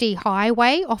empty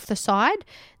highway off the side.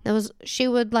 She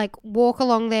would like walk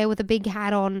along there with a big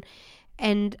hat on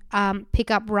and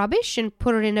pick up rubbish and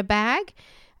put it in a bag.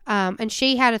 And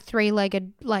she had a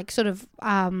 3-legged, like sort of,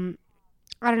 I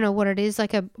don't know what it is,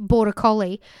 like a border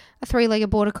collie, a 3-legged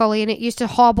border collie, and it used to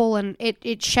hobble and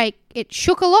it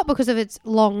shook a lot because of its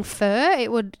long fur.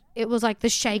 It was like the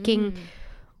shaking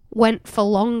went for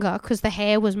longer because the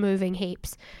hair was moving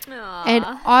heaps. Aww.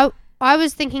 And I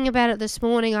was thinking about it this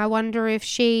morning. I wonder if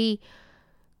she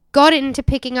got into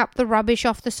picking up the rubbish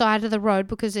off the side of the road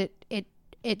because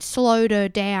it slowed her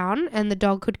down and the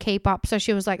dog could keep up. So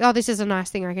she was like, oh, this is a nice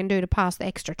thing I can do to pass the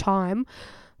extra time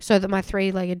so that my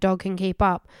 3-legged dog can keep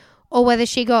up. Or whether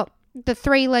she got the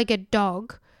 3-legged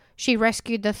dog, she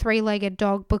rescued the 3-legged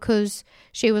dog because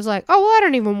she was like, oh, well, I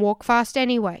don't even walk fast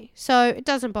anyway. So it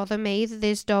doesn't bother me that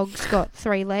this dog's got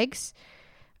 3 legs.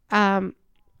 I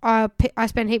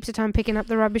spend heaps of time picking up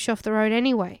the rubbish off the road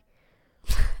anyway.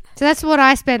 So that's what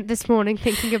I spent this morning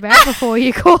thinking about before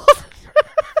you called.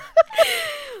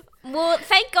 Well,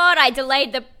 thank God I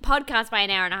delayed the podcast by an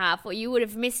hour and a half, or you would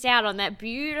have missed out on that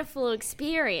beautiful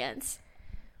experience.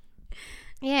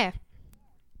 Yeah.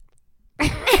 I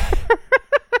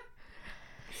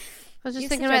was just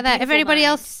thinking about that. If anybody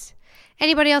else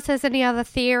has any other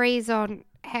theories on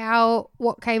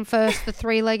what came first, the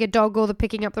 3-legged dog or the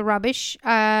picking up the rubbish,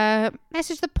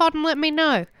 message the pod and let me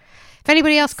know. If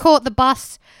anybody else caught the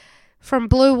bus from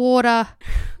Bluewater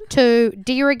to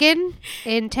Deerigan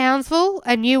in Townsville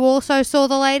and you also saw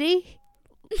the lady,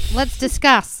 let's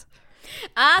discuss.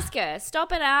 Ask her.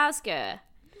 Stop and ask her.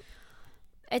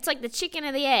 It's like the chicken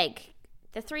or the egg.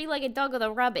 The 3-legged dog or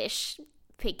the rubbish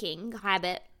picking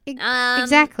habit.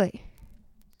 Exactly.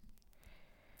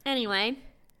 Anyway.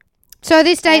 So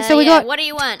this day, we got... What do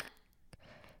you want?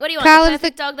 What do you want? Carlin's the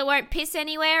perfect dog that won't piss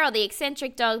anywhere, or the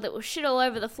eccentric dog that will shit all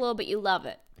over the floor but you love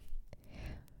it?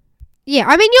 Yeah,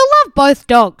 I mean, you'll love both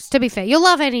dogs, to be fair. You'll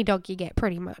love any dog you get,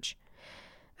 pretty much.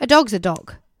 A dog's a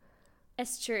dog.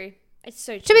 That's true. It's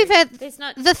so true. To be fair,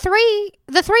 the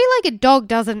 3-legged dog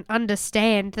doesn't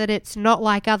understand that it's not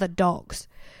like other dogs.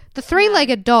 The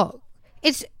 3-legged dog,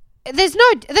 you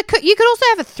could also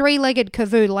have a 3-legged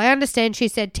cavoodle. I understand she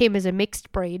said Tim is a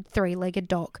mixed breed 3-legged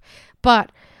dog,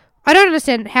 but I don't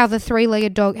understand how the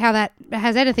 3-legged dog, how that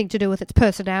has anything to do with its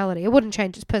personality. It wouldn't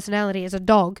change its personality as a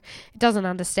dog. It doesn't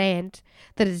understand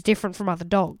that it's different from other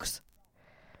dogs.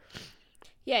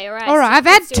 Yeah, you're right. All right, I've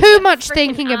had too much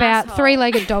thinking about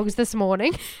 3-legged dogs this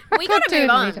morning. We got to move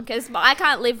on because I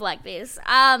can't live like this.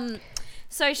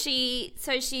 So she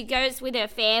goes with her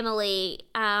family,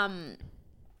 and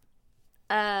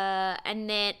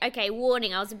then, okay,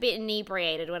 warning, I was a bit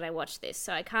inebriated when I watched this,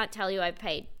 so I can't tell you I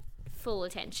paid full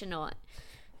attention or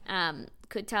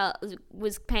could tell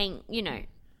was paying, you know,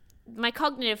 my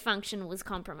cognitive function was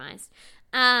compromised.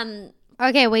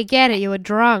 Okay, we get it. You were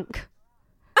drunk.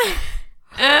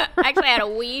 Actually, I had a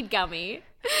weed gummy.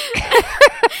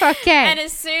 Okay. And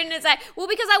as soon as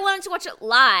because I wanted to watch it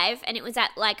live, and it was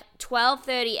at like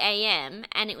 12:30 a.m.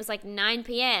 and it was like 9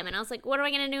 p.m. and I was like, what am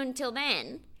I going to do until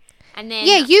then? And then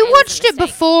you watched it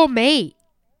before me.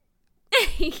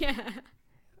 Yeah.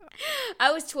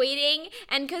 I was tweeting,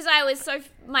 and because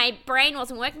my brain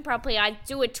wasn't working properly, I'd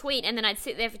do a tweet and then I'd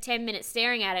sit there for 10 minutes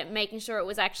staring at it, making sure it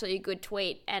was actually a good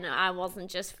tweet and I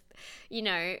wasn't just, you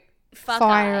know,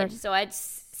 fuck-eyed. So I'd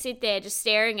sit there just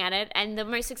staring at it, and the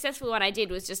most successful one I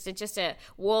did was just a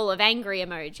wall of angry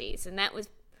emojis, and that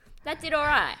did all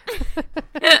right.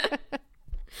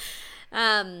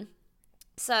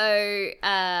 So,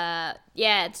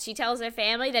 she tells her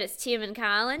family that it's Tim and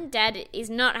Carlin. Dad is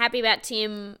not happy about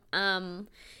Tim.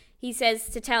 He says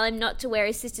to tell him not to wear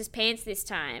his sister's pants this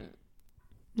time.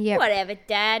 Yeah. Whatever,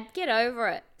 Dad. Get over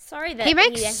it. Sorry that He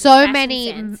makes has so fashion many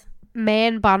sense.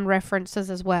 man bun references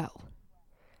as well.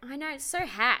 I know, it's so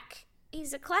hack.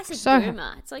 He's a classic So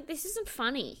boomer. It's like, this isn't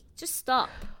funny. Just stop.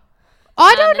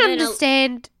 I and don't then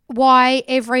understand why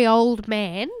every old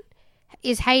man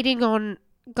is hating on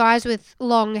guys with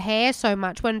long hair so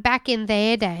much when back in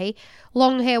their day,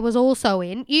 long hair was also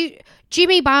in.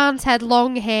 Jimmy Barnes had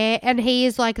long hair and he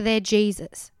is like their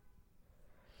Jesus.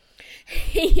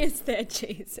 He is their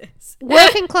Jesus.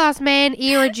 Working class man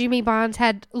era Jimmy Barnes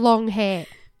had long hair.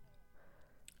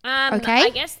 Okay? I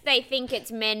guess they think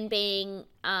it's men being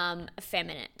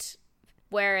effeminate.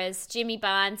 Whereas Jimmy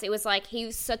Barnes, it was like he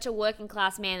was such a working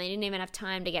class man, they didn't even have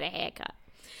time to get a haircut.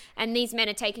 And these men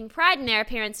are taking pride in their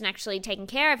appearance and actually taking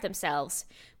care of themselves,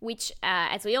 which,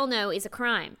 as we all know, is a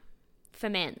crime for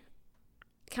men.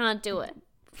 Can't do it.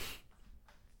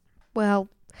 Well,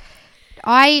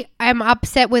 I am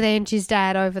upset with Angie's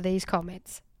dad over these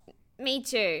comments. Me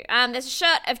too. There's a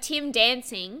shot of Tim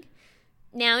dancing.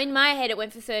 Now, in my head, it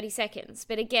went for 30 seconds.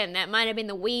 But again, that might have been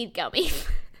the weed gummy.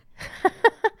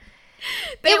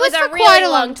 But it was for a really quite a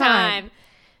long long time. time.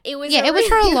 It was Yeah, a it was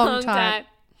for a really long time.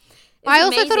 It was I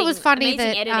also thought it was amazing- funny amazing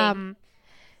that editing.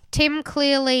 Tim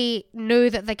clearly knew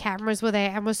that the cameras were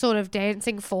there and was sort of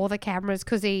dancing for the cameras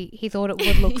because he thought it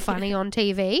would look funny on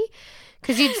TV.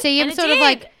 Because you'd see him And it sort of did.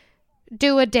 like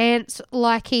do a dance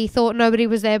like he thought nobody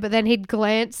was there, but then he'd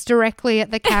glance directly at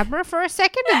the camera for a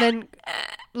second and then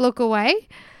look away.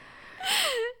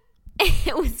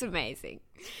 It was amazing.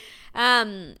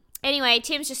 Anyway,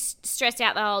 Tim's just stressed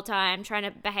out the whole time, trying to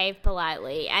behave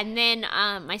politely. And then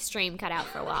my stream cut out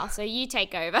for a while, so you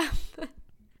take over.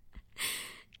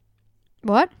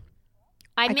 What?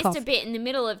 I I missed a coughed. bit in the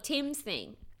middle of Tim's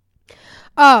thing.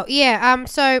 Oh, yeah.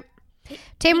 So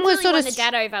Tim He was really sort won of the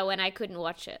dad over when I couldn't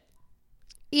watch it.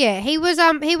 Yeah, he was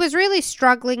really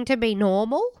struggling to be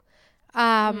normal.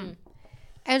 And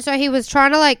so he was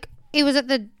trying to he was at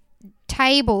the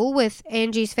table with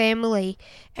Angie's family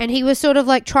and he was sort of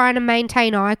like trying to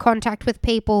maintain eye contact with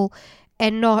people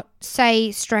and not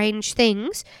say strange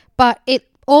things, but it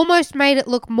almost made it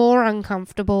look more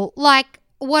uncomfortable. Like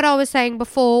what I was saying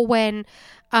before when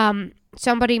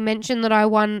somebody mentioned that I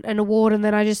won an award and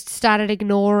then I just started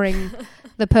ignoring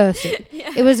the person.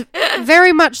 Yeah. It was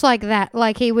very much like that.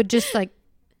 Like he would just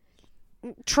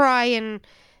try and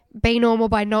be normal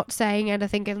by not saying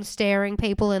anything and staring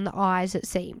people in the eyes, it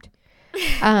seemed.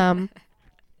 Yeah,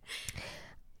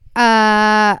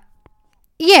 I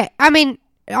mean,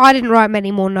 I didn't write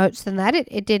many more notes than that.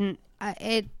 It didn't.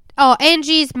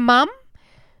 Angie's mum.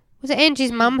 Was it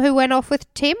Angie's mum who went off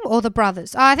with Tim or the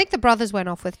brothers? I think the brothers went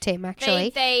off with Tim, actually.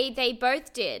 They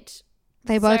both did.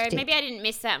 They both So did. maybe I didn't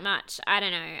miss that much. I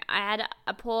don't know. I had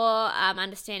a poor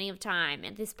understanding of time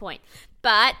at this point.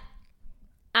 But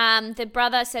the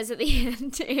brother says at the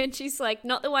end, and she's like,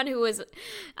 not the one who was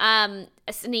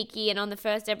sneaky and on the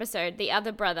first episode, the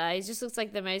other brother. He just looks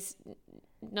like the most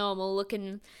normal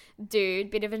looking dude,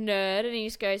 bit of a nerd. And he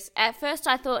just goes, at first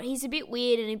I thought he's a bit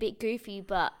weird and a bit goofy,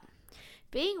 but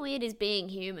being weird is being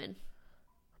human.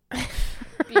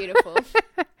 Beautiful.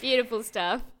 Beautiful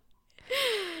stuff.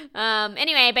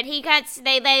 Anyway, but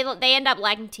they end up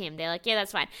liking Tim. They're like, yeah,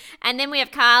 that's fine. And then we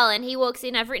have Carl, and he walks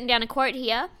in. I've written down a quote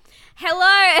here.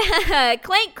 Hello,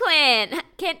 Kent Clan.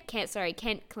 Kent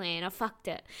Clan. I fucked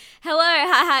it. Hello,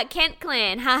 haha, Kent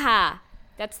Clan, haha.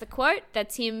 That's the quote.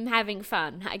 That's him having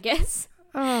fun, I guess.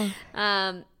 Oh.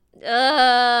 And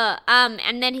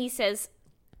then he says,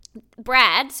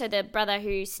 Brad, so the brother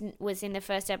who was in the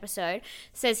first episode,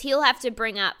 says he'll have to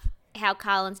bring up how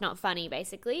Carlin's not funny,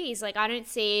 basically. He's like, I don't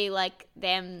see,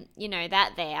 them,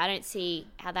 that there. I don't see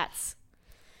how that's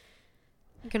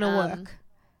Gonna work.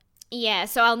 Yeah,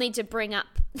 so I'll need to bring up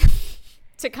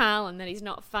to Carlin that he's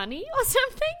not funny or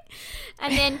something.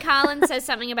 And then Carlin says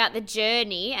something about the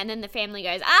journey, and then the family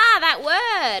goes, that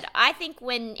word. I think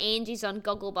when Angie's on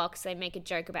Gogglebox, they make a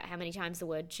joke about how many times the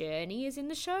word journey is in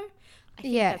the show. I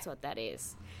think that's what that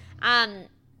is. And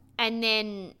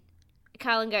then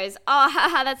Carlin goes, oh,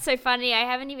 haha, that's so funny. I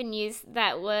haven't even used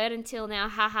that word until now,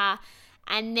 haha.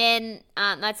 And then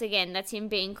that's him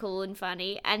being cool and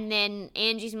funny. And then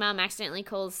Angie's mum accidentally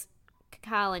calls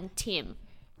Carlin Tim.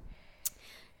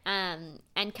 And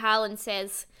Carlin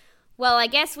says, well, I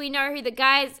guess we know who the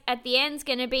guys at the end's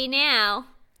going to be now.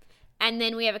 And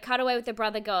then we have a cutaway with the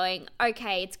brother going,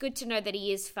 okay, it's good to know that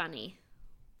he is funny.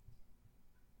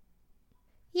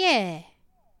 Yeah.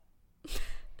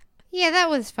 Yeah, that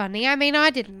was funny. I mean,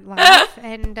 I didn't laugh,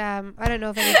 and I don't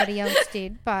know if anybody else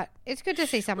did, but it's good to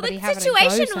see somebody The having a go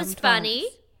situation was sometimes. funny.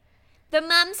 The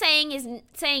mum saying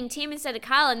Tim instead of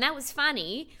Carlin, that was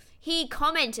funny. He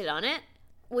commented on it.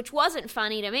 which wasn't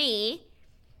funny to me.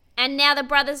 And now the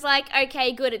brother's like,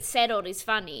 okay, good, it's settled, he's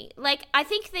funny. Like, I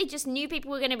think they just knew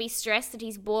people were going to be stressed that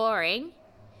he's boring.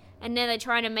 And now they're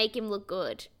trying to make him look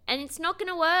good. And it's not going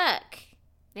to work.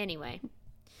 Anyway.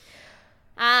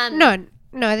 No,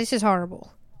 this is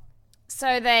horrible.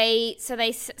 So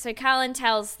Carlin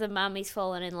tells the mum he's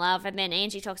fallen in love, and then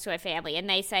Angie talks to her family, and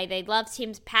they say they love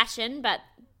Tim's passion, but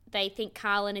they think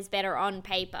Carlin is better on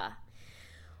paper.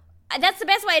 That's the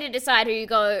best way to decide who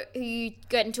you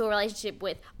get into a relationship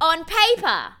with. On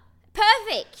paper.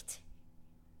 Perfect.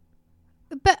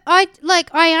 But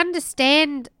I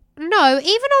understand. No, even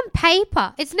on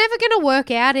paper, it's never going to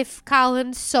work out if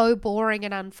Carlin's so boring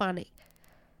and unfunny.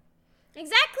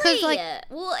 Exactly.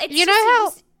 Well, it's you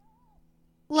know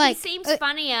how, he seems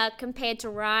funnier compared to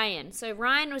Ryan. So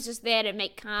Ryan was just there to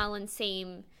make Carlin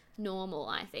seem normal,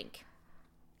 I think.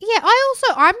 Yeah,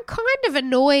 I'm kind of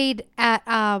annoyed at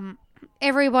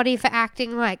everybody for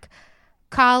acting like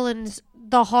Carlin's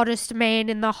the hottest man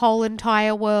in the whole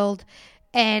entire world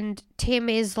and Tim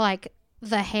is like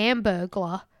the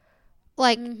Hamburglar.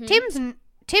 Like, Tim's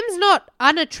not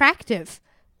unattractive.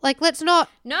 Like, let's not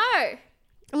act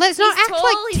tall,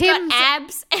 like he's Tim's got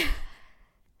abs.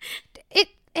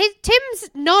 Tim's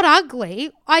not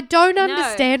ugly. I don't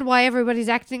understand why everybody's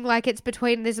acting like it's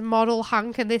between this model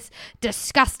hunk and this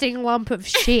disgusting lump of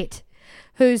shit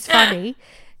who's funny.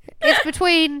 It's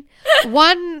between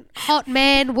one hot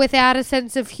man without a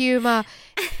sense of humour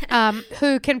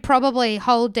who can probably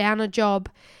hold down a job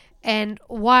and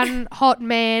one hot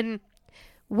man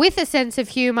with a sense of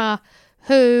humour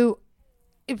who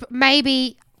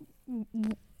maybe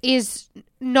is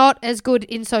not as good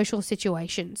in social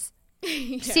situations.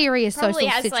 Serious Probably social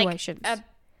has situations.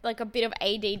 Like a bit of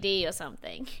ADD or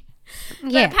something.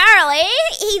 Yeah. But apparently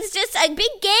he's just a big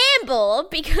gamble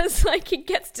because like he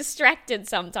gets distracted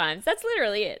sometimes. That's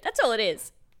literally it. That's all it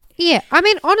is. Yeah, I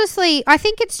mean, honestly, I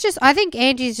think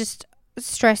Angie's just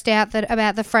stressed out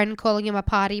about the friend calling him a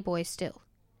party boy still.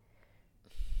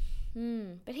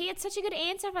 But he had such a good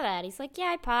answer for that. He's like,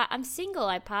 yeah, I'm single,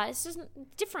 It's just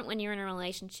different when you're in a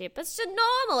relationship. It's just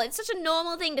normal. It's such a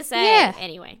normal thing to say. Yeah.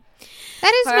 Anyway.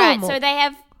 That is normal. normal. So they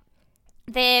have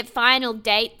their final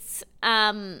dates,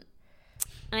 and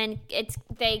they're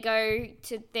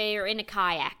in a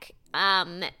kayak,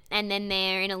 and then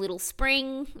they're in a little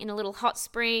hot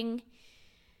spring.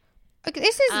 Okay,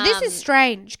 this is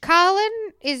strange. Carlin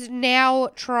is now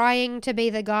trying to be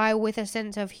the guy with a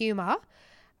sense of humor,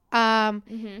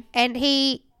 and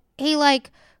he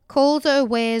like calls her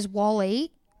 "Where's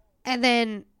Wally," and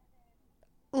then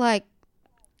like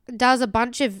does a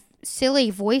bunch of silly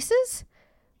voices,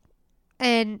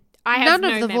 and none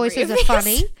of the voices are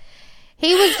funny.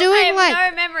 He was doing I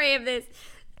have no memory of this.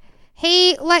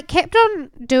 He like kept on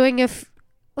doing a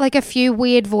few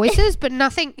weird voices, but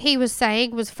nothing he was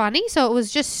saying was funny, so it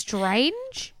was just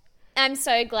strange. I'm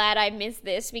so glad I missed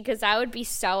this because I would be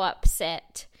so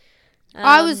upset.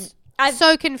 I was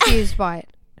so confused by it.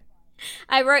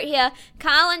 I wrote here,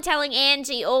 Carlin telling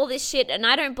Angie all this shit and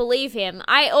I don't believe him.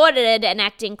 I audited an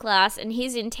acting class and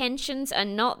his intentions are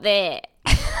not there.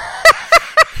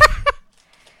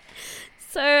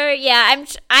 So, yeah,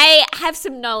 I have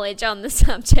some knowledge on the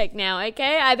subject now,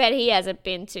 okay? I bet he hasn't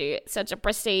been to such a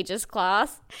prestigious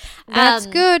class. That's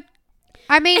good.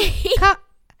 I mean,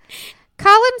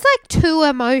 Carlin's like two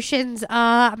emotions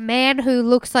are man who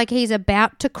looks like he's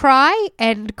about to cry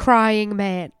and crying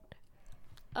man.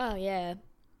 Oh, yeah.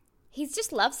 He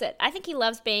just loves it. I think he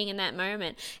loves being in that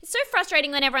moment. It's so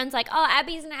frustrating when everyone's like, oh,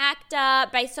 Abby's an actor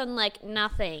based on, like,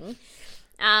 nothing.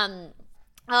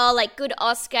 Oh, like, good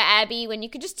Oscar, Abby, when you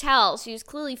could just tell she was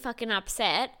clearly fucking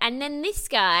upset. And then this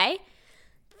guy,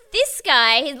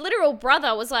 his literal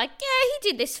brother was like, yeah, he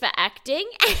did this for acting.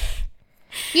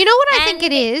 You know what I think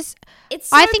it is? It's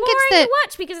so boring to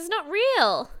watch because it's not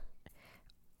real.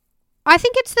 I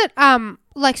think it's that,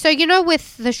 like, so you know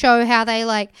with the show how they,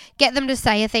 like, get them to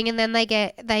say a thing and then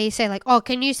they say, like, oh,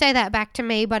 can you say that back to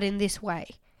me but in this way?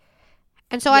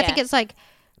 And so I think it's like,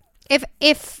 if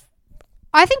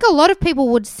I think a lot of people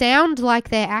would sound like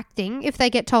they're acting if they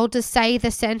get told to say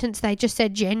the sentence they just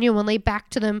said genuinely back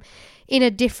to them in a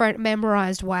different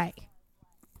memorized way.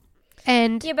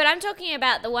 And yeah, but I'm talking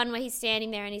about the one where he's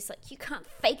standing there and he's like, you can't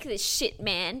fake this shit,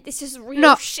 man. This is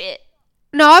real shit.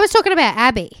 No, I was talking about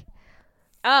Abby.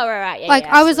 Oh, right. Yeah, like,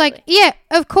 yeah, I was like, yeah,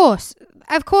 of course.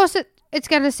 Of course it's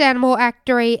going to sound more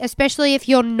actory, especially if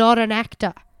you're not an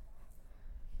actor.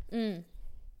 Well,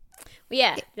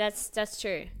 yeah, that's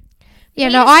true. Yeah,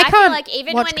 no, I can't feel like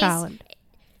even watch Carlin.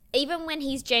 Even when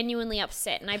he's genuinely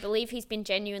upset, and I believe he's been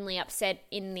genuinely upset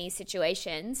in these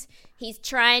situations, he's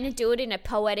trying to do it in a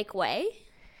poetic way.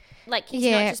 Like, he's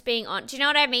not just being on. Do you know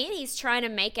what I mean? He's trying to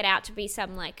make it out to be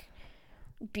some, like,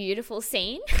 beautiful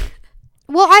scene.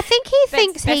 Well, I think he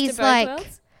thinks best he's of both like...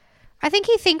 worlds. I think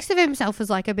he thinks of himself as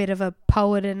like a bit of a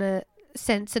poet and a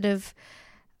sensitive,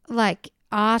 like,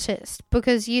 artist.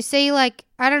 Because you see, like,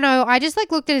 I don't know, I just,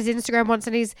 like, looked at his Instagram once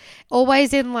and he's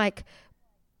always in, like,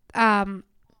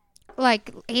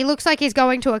 he looks like he's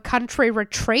going to a country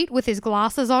retreat with his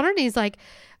glasses on and he's, like,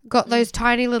 got those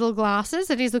tiny little glasses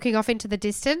and he's looking off into the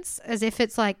distance as if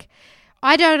it's, like,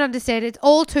 I don't understand. It's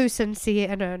all too sincere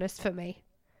and earnest for me.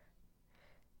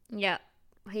 Yeah.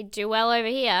 He'd do well over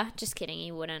here. Just kidding,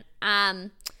 he wouldn't. That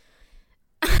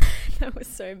was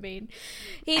so mean.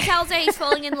 He tells her he's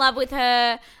falling in love with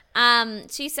her.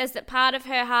 She says that part of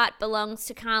her heart belongs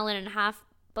to Carlin and half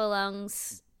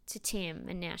belongs to Tim.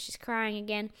 And now she's crying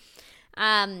again.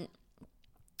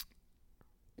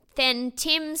 Then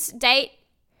Tim's date,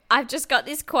 I've just got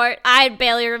this quote. I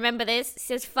barely remember this. It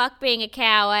says, fuck being a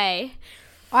cow, eh?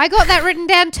 I got that written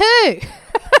down too.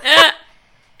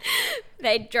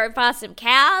 They drove past some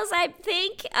cows, I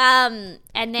think. And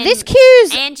then this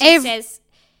cues Angie says,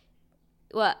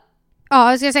 what? Oh,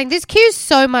 I was going to say, this cues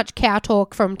so much cow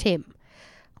talk from Tim.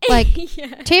 Like,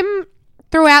 Tim,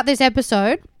 throughout this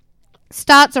episode,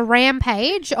 starts a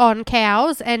rampage on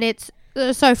cows, and it's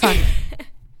so funny.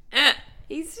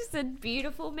 He's just a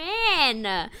beautiful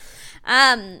man.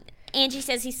 Angie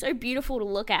says he's so beautiful to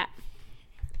look at.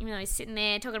 Even though he's sitting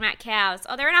there talking about cows.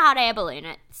 Oh, they're in a hot air balloon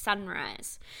at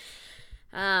sunrise.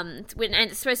 And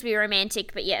it's supposed to be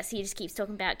romantic, but yes, he just keeps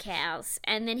talking about cows.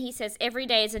 And then he says, every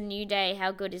day is a new day.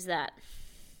 How good is that?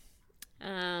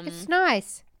 It's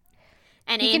nice.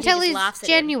 And you Angie can tell just he's laughs at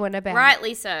genuine him. about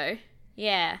Rightly so.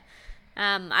 Yeah.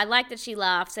 I like that she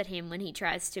laughs at him when he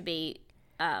tries to be,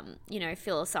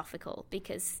 philosophical,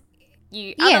 because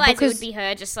otherwise it would be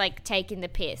her just, like, taking the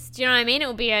piss. Do you know what I mean? It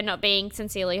would be her not being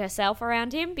sincerely herself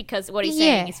around him, because what he's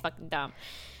saying is fucking dumb.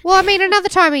 Well, I mean, another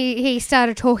time he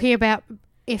started talking about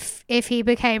if he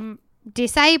became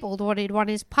disabled, what he'd want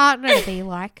his partner to be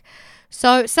like.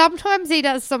 So sometimes he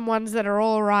does some ones that are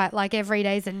all right, like every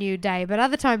day's a new day, but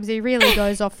other times he really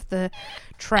goes off the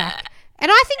track.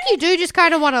 And I think you do just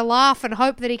kind of want to laugh and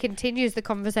hope that he continues the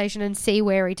conversation and see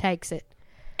where he takes it.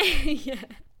 Yeah.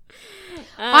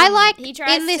 I like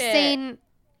in this scene,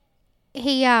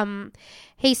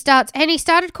 he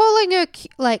started calling her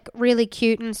like really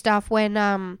cute and stuff when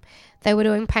they were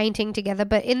doing painting together.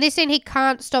 But in this scene, he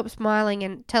can't stop smiling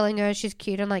and telling her she's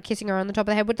cute and like kissing her on the top of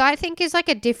the head, which I think is like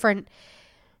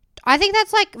I think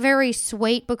that's like very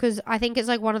sweet, because I think it's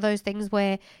like one of those things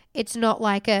where it's not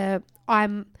like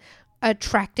I'm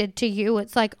attracted to you.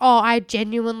 It's like, oh, I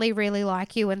genuinely really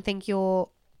like you and think you're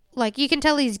like, you can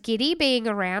tell he's giddy being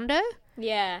around her.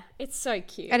 Yeah, it's so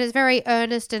cute. And it's very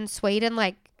earnest and sweet, and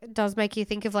like it does make you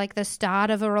think of like the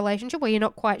start of a relationship where you're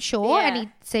not quite sure. Yeah. And he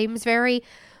seems very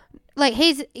like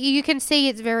you can see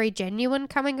it's very genuine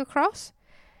coming across.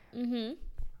 Mhm.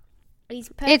 He's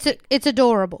perfect. It's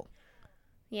adorable.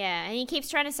 Yeah, and he keeps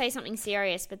trying to say something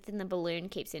serious, but then the balloon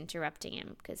keeps interrupting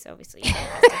him, because obviously he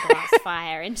has to blast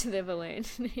fire into the balloon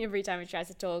every time he tries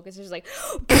to talk. It's just like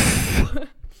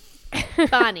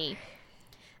funny.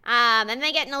 And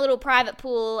they get in a little private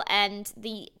pool, and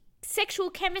the sexual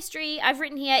chemistry I've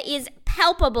written here is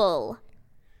palpable.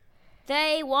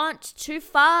 They want to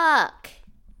fuck,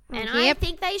 and I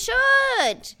think they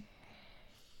should.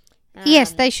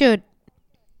 Yes, they should.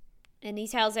 And he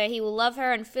tells her he will love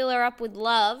her and fill her up with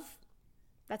love.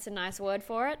 That's a nice word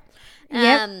for it.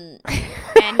 Yep.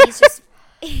 And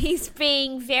he's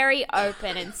being very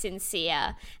open and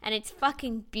sincere, and it's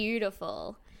fucking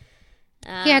beautiful.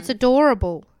 Yeah, it's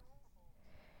adorable.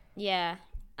 Yeah.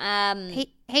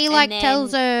 He like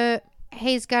tells her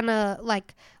he's gonna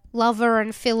like love her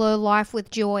and fill her life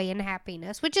with joy and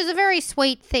happiness, which is a very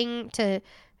sweet thing to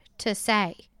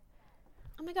say.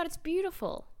 Oh my God, it's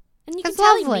beautiful. And you can It's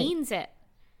tell lovely. he means it.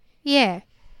 Yeah.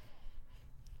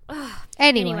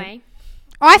 Anyway.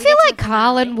 I feel like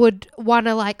Carlin would want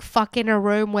to like fuck in a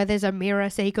room where there's a mirror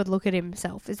so he could look at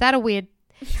himself. Is that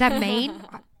is that mean?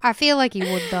 I feel like he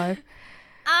would though.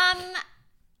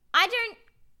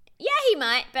 He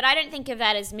might, but I don't think of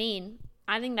that as mean.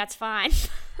 I think that's fine.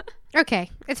 Okay,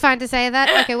 it's fine to say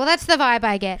that. Okay, well that's the vibe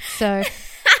I get, so.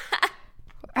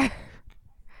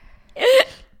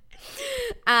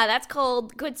 That's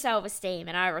called good self-esteem,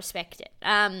 and I respect it.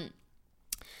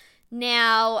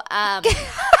 Now,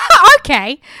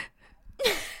 okay.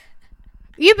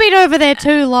 You've been over there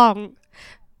too long.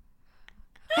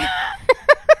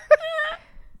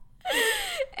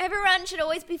 Everyone should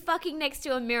always be fucking next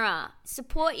to a mirror.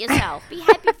 Support yourself. Be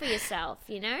happy for yourself,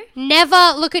 you know?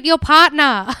 Never look at your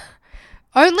partner.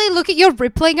 Only look at your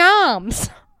rippling arms.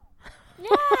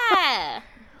 Yeah.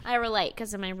 I relate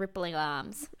because of my rippling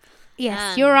arms.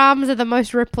 Yes, your arms are the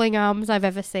most rippling arms I've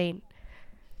ever seen.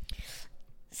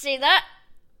 See that?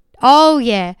 Oh,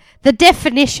 yeah. The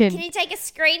definition. Can you take a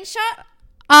screenshot?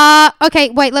 Okay,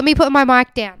 wait, let me put my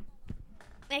mic down.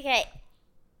 Okay.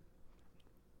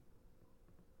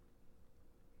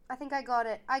 I think I got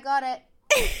it.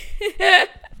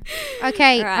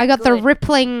 Okay, Alright, I got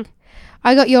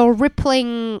your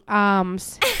rippling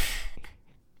arms.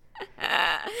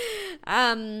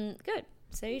 Good.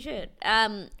 So you should.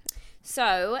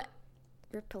 So,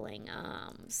 rippling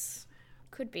arms.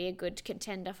 Could be a good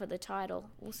contender for the title.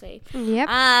 We'll see. Yep.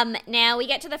 Now we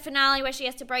get to the finale where she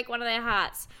has to break one of their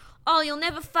hearts. Oh, you'll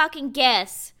never fucking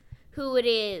guess who it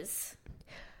is.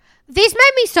 This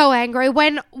made me so angry.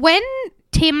 When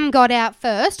Tim got out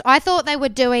first, I thought they were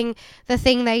doing the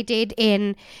thing they did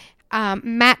in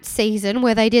Matt's season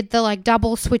where they did the like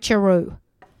double switcheroo.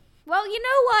 Well, you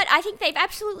know what? I think they've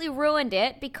absolutely ruined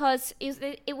it because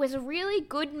it was a really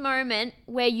good moment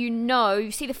where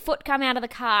you see the foot come out of the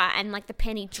car and like the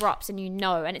penny drops and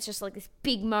and it's just like this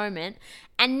big moment.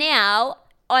 And now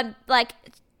I'm like,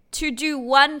 to do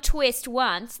one twist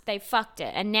once, they fucked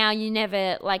it. And now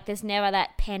there's never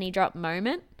that penny drop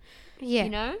moment. Yeah. You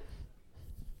know?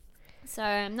 So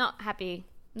I'm not happy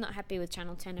with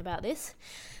Channel 10 about this.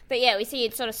 But yeah, we see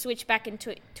it sort of switch back and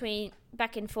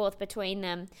forth between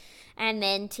them. And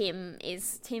then Tim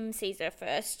sees her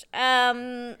first. He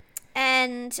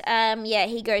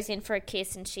goes in for a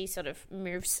kiss and she sort of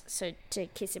moves to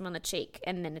kiss him on the cheek.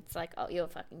 And then it's like, oh, you're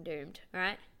fucking doomed,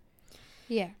 right?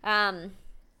 Yeah. And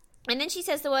then she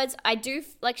says the words, I do,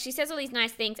 like she says all these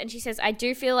nice things and she says, I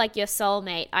do feel like your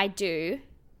soulmate. I do.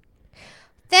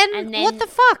 Then what the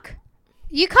fuck?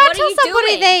 You can't tell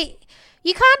somebody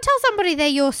you can't tell somebody they're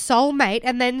your soulmate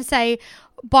and then say,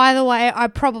 by the way, I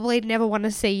probably never want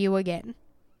to see you again.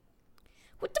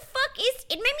 What the fuck it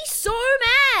made me so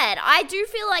mad. I do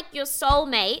feel like your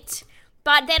soulmate,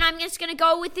 but then I'm just going to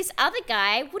go with this other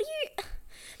guy. What are you...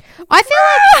 I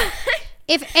feel like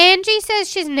if Angie says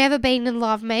she's never been in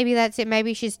love, maybe that's it.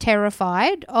 Maybe she's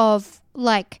terrified of,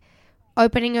 like,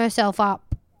 opening herself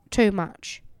up too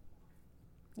much.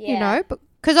 Yeah. You know?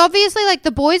 Because obviously, like,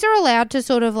 the boys are allowed to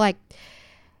sort of, like...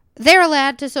 They're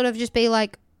allowed to sort of just be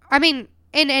like... I mean,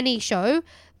 in any show,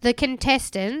 the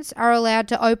contestants are allowed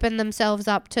to open themselves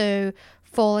up to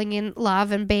falling in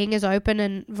love and being as open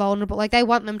and vulnerable. Like, they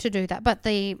want them to do that. But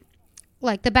the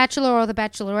Bachelor or the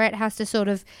Bachelorette has to sort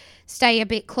of stay a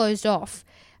bit closed off.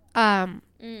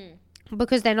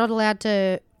 Because they're not allowed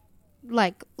to,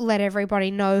 like, let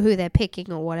everybody know who they're picking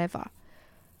or whatever.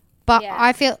 But yeah.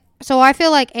 I feel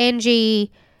like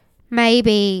Angie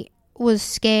maybe was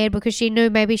scared because she knew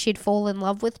maybe she'd fall in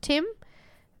love with Tim.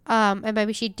 And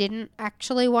maybe she didn't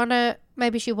actually want to,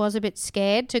 maybe she was a bit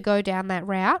scared to go down that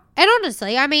route. And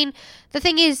honestly, I mean, the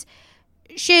thing is,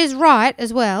 she's right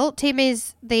as well. Tim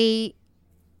is if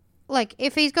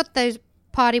he's got those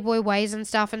party boy ways and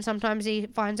stuff and sometimes he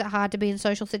finds it hard to be in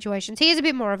social situations, he is a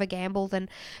bit more of a gamble than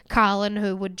Carlin,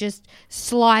 who would just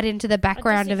slide into the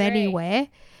background of anywhere.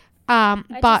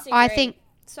 But I think...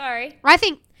 Sorry.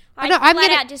 I'm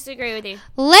flat out disagree with you.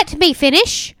 Let me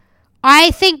finish.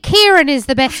 I think Kieran is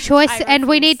the best choice and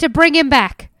we need to bring him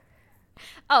back.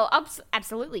 Oh,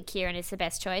 absolutely Kieran is the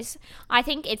best choice. I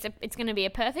think it's going to be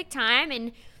a perfect time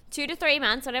in 2 to 3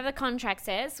 months, whatever the contract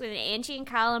says, when Angie and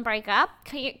Carlin break up,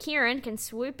 Kieran can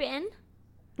swoop in.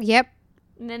 Yep.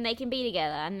 And then they can be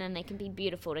together and then they can be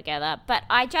beautiful together. But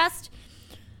I don't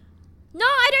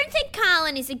think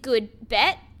Carlin is a good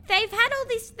bet. They've had all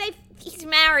this, he's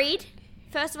married.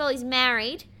 First of all, he's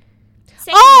married.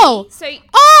 Secondly, so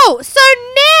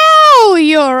now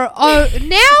you're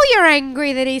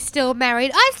angry that he's still married.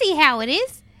 I see how it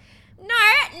is.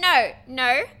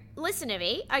 No. Listen to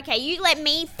me. Okay, you let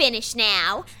me finish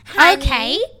now. Honey.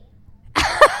 Okay.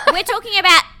 We're talking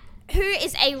about who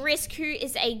is a risk, who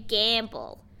is a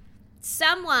gamble.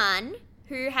 Someone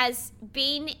who has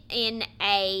been in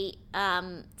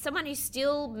someone who's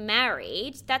still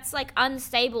married, that's like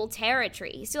unstable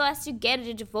territory. He still has to get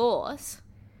a divorce.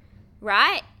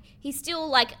 Right? He's still,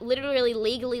 like, literally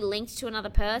legally linked to another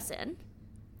person.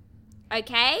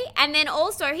 Okay? And then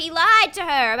also, he lied to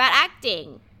her about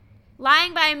acting.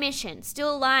 Lying by omission.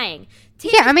 Still lying.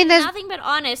 Tim there's nothing but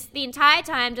honest the entire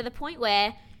time, to the point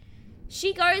where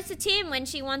she goes to Tim when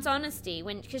she wants honesty,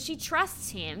 because she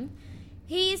trusts him.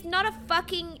 He's not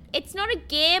it's not a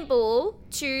gamble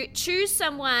to choose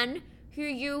someone who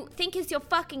you think is your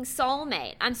fucking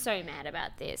soulmate. I'm so mad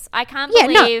about this. I can't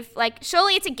believe,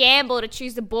 surely it's a gamble to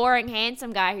choose the boring,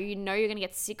 handsome guy who you know you're going to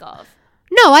get sick of.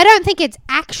 No, I don't think it's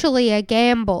actually a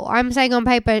gamble. I'm saying on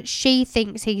paper she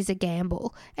thinks he's a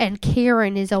gamble, and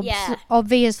Kieran is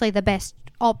obviously the best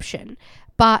option.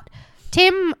 But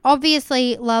Tim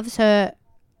obviously loves her.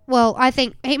 Well, I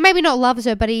think he maybe not loves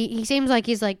her, but he seems like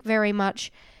he's like very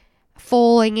much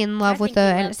falling in love with her,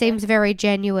 and it seems very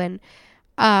genuine.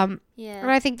 And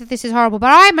I think that this is horrible.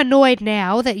 But I'm annoyed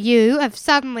now that you have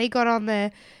suddenly got on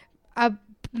a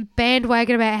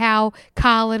bandwagon about how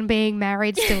Carlin being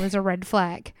married still is a red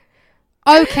flag.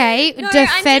 Okay, No,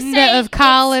 defender of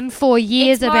Carlin for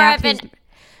years about his...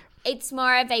 It's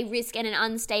more of a risk and an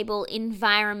unstable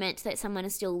environment that someone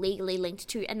is still legally linked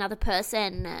to another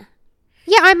person.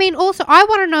 Yeah, I mean, also, I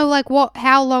want to know, like,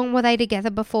 how long were they together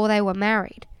before they were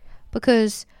married?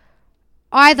 Because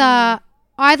either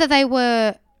they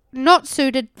were not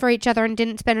suited for each other and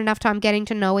didn't spend enough time getting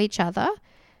to know each other,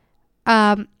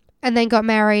 and then got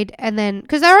married, and then...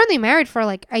 Because they were only married for,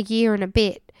 like, a year and a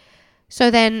bit. So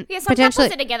then... Yeah, some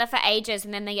couples are together for ages,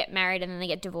 and then they get married, and then they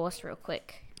get divorced real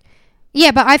quick.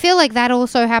 Yeah, but I feel like that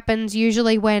also happens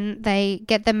usually when they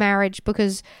get the marriage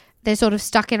because they're sort of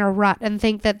stuck in a rut and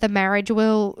think that the marriage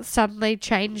will suddenly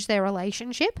change their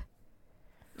relationship.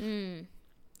 Or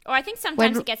I think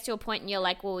sometimes it gets to a point and you're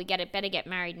like, well, better get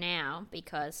married now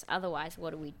because otherwise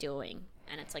what are we doing?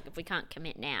 And it's like, if we can't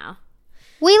commit now...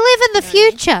 We live in the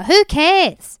future. Who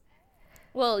cares?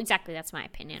 Well, exactly. That's my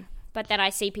opinion. But then I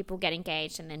see people get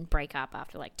engaged and then break up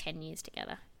after like 10 years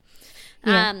together.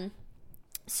 Yeah.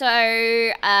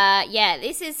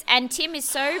 This is... And Tim is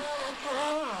so...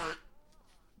 Are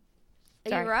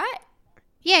you right?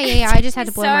 Yeah. I just had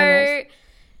to blow my nose. So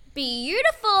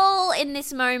beautiful in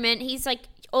this moment. He's like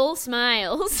all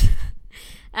smiles.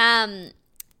 And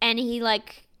he's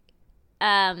like,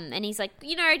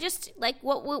 you know, just like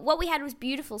what we had was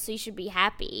beautiful, so you should be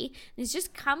happy. And he's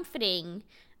just comforting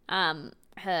her,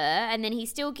 and then he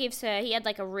still gives her. He had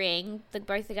like a ring.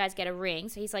 Both the guys get a ring,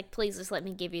 so he's like, "Please, just let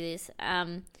me give you this."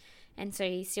 And so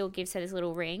he still gives her this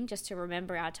little ring just to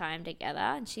remember our time together.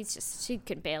 And she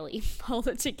can barely hold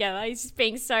it together. He's just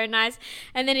being so nice.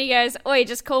 And then he goes, "Oi,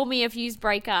 just call me if you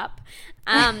break up."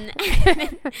 And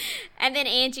then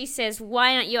Angie says,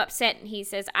 "Why aren't you upset?" And he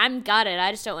says, "I'm gutted.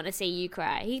 I just don't want to see you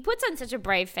cry." He puts on such a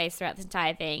brave face throughout this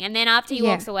entire thing. And then after he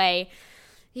walks away,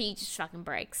 he just fucking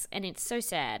breaks. And it's so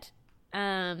sad.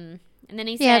 And then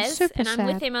he says, and I'm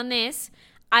with him on this,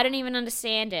 "I don't even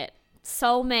understand it.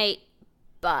 Soulmate,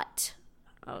 but..."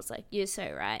 I was like, "You're so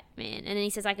right, man." And then he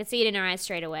says, "I could see it in her eyes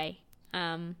straight away.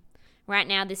 Right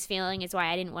now, this feeling is why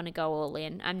I didn't want to go all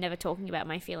in. I'm never talking about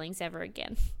my feelings ever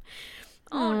again."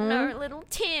 Oh no, little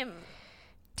Timmy.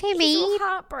 He's all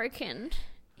heartbroken.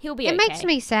 He'll be okay. It makes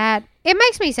me sad. It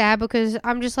makes me sad because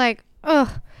I'm just like,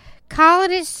 ugh,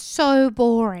 Carlin is so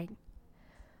boring.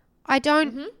 I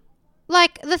don't...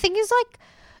 Like, the thing is, like,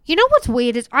 you know what's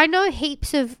weird is I know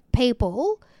heaps of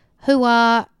people who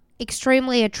are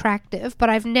extremely attractive, but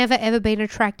I've never ever been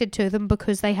attracted to them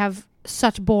because they have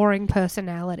such boring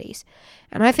personalities.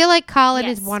 And I feel like Carlin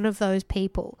is one of those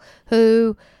people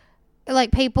who...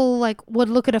 Like, people, like, would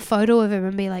look at a photo of him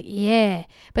and be like, yeah.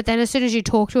 But then as soon as you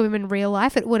talk to him in real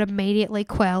life, it would immediately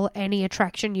quell any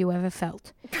attraction you ever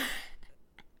felt.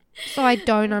 So I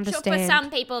don't understand. Sure, for some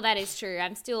people, that is true.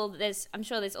 I'm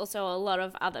sure there's also a lot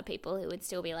of other people who would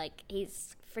still be like,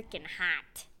 he's freaking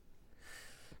hot.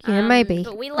 Yeah, maybe.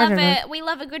 But we love it. We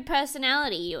love a good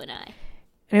personality, you and I.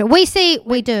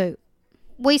 We do.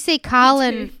 We see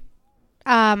Carlin...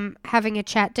 having a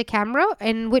chat to camera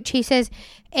in which he says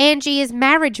Angie is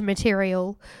marriage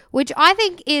material, which I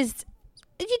think is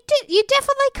you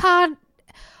definitely can't.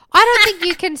 I don't think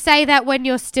you can say that when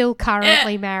you're still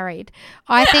currently married.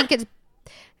 I think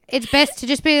it's best to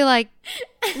just be like,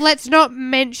 let's not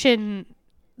mention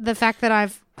the fact that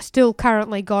I've still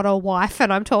currently got a wife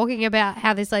and I'm talking about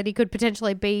how this lady could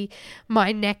potentially be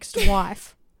my next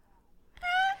wife.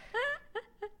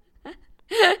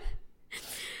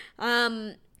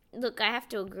 Look, I have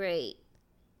to agree.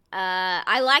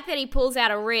 I like that he pulls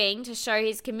out a ring to show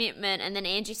his commitment, and then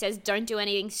Angie says, "Don't do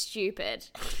anything stupid."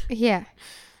 Yeah.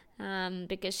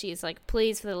 Because she's like,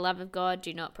 "Please, for the love of God,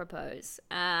 do not propose."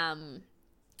 And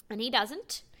he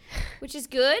doesn't, which is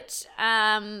good.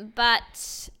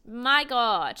 But my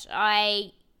God,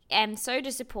 I am so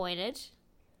disappointed.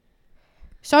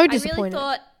 So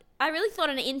disappointed. I really thought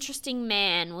an interesting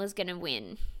man was going to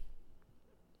win.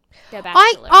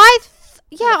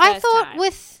 I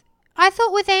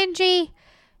thought with Angie,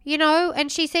 you know,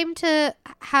 and she seemed to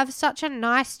have such a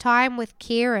nice time with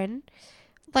Kieran,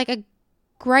 like a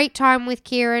great time with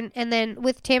Kieran, and then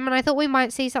with Tim, and I thought we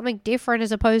might see something different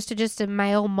as opposed to just a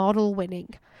male model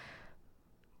winning.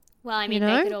 Well, I mean, You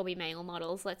know? they could all be male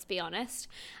models, let's be honest.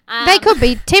 They could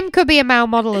be. Tim could be a male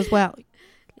model as well.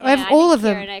 Yeah, All I of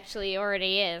think them. Kieran actually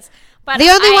already is. But The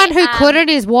only one who couldn't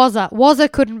is Wazza.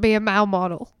 Wazza couldn't be a male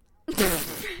model.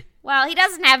 Well, he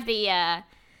doesn't have the.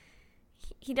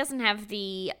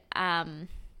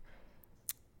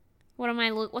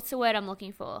 What's the word I'm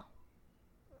looking for?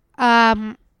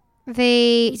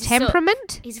 The He's a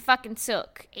temperament. sook. He's a fucking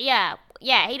sook. Yeah.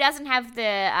 He doesn't have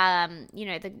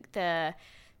the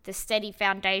the steady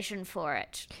foundation for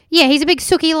it. Yeah, he's a big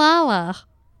sookie lala.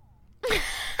 He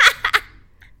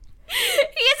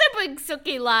is a big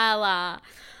sookie lala.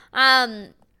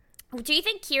 Do you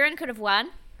think Kieran could have won?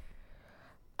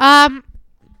 I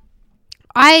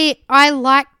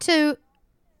like to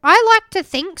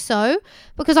think so,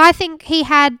 because I think he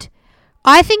has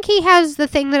the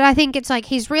thing that I think it's like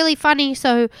he's really funny,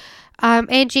 so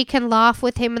Angie can laugh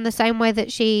with him in the same way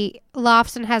that she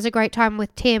laughs and has a great time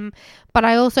with Tim. But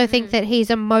I also think that he's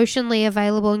emotionally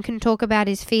available and can talk about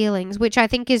his feelings, which I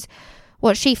think is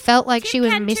what she felt like she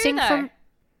was missing from.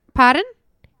 Pardon?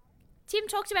 Tim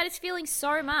talked about his feelings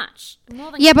so much.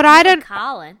 More than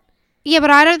Carlin. Yeah,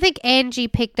 but I don't think Angie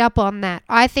picked up on that.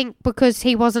 I think because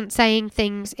he wasn't saying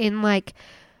things in like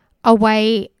a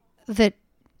way that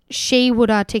she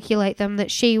would articulate them,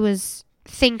 that she was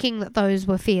thinking that those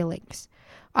were feelings.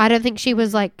 I don't think she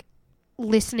was like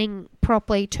listening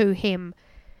properly to him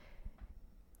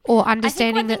or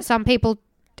understanding that some people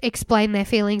explain their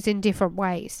feelings in different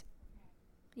ways.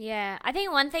 Yeah, I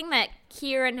think one thing that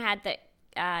Kieran had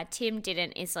that Tim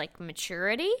didn't is like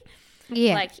maturity.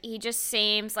 Yeah. Like he just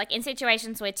seems like in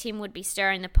situations where Tim would be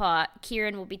stirring the pot,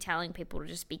 Kieran will be telling people to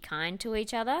just be kind to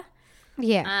each other.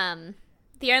 Yeah.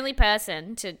 The only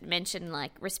person to mention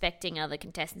like respecting other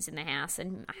contestants in the house,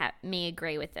 and me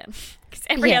agree with them, because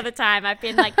every other time I've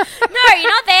been like, no, you're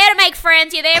not there to make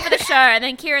friends, you're there for the show. And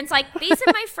then Kieran's like, these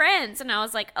are my friends, and I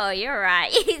was like, oh, you're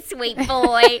right, you sweet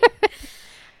boy.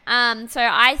 So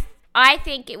I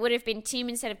think it would have been Tim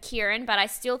instead of Kieran, but I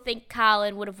still think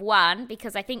Carlin would have won,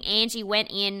 because I think Angie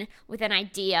went in with an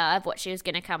idea of what she was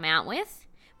going to come out with,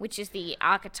 which is the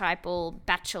archetypal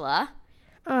bachelor.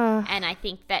 And I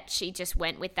think that she just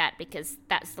went with that because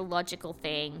that's the logical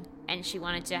thing, and she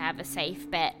wanted to have a safe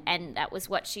bet, and that was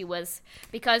what she was,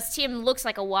 because Tim looks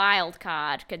like a wild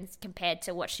card compared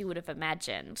to what she would have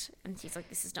imagined, and she's like,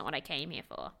 this is not what I came here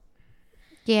for.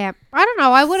 Yeah. I don't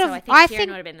know. I would have. So I think Kieran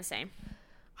would have been the same.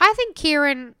 I think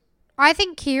Kieran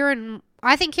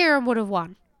would have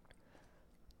won.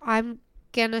 I'm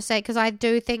gonna say, because I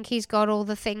do think he's got all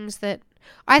the things that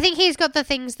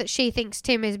she thinks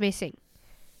Tim is missing.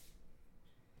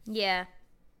 Yeah.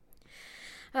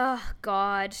 Oh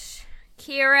God,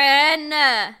 Kieran.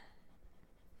 And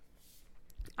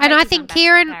I think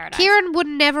Kieran would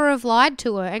never have lied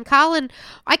to her. And Carlin,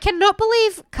 I cannot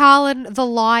believe Carlin the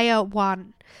liar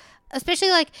won. Especially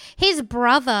like his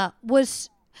brother was.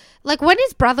 Like, when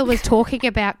his brother was talking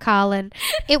about Carlin,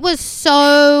 it was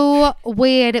so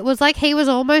weird. It was like he was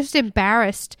almost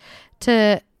embarrassed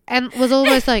and was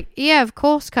almost like, yeah, of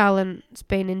course Carlin's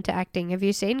been into acting. Have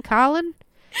you seen Carlin?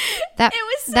 That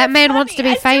man funny. wants to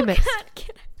be famous.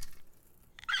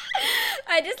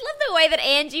 I just love the way that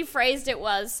Angie phrased it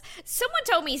was, someone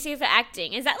told me he's here for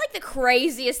acting. Is that like the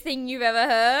craziest thing you've ever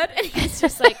heard? And he's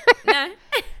just like, no.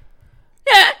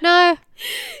 No.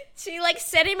 She like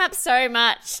set him up so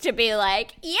much to be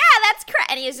like, yeah, that's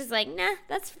correct. And he was just like, nah,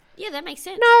 that makes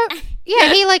sense. No.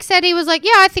 Yeah, he like said, he was like,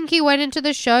 yeah, I think he went into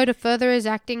the show to further his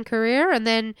acting career, and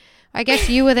then I guess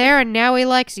you were there and now he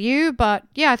likes you, but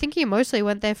yeah, I think he mostly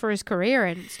went there for his career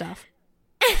and stuff.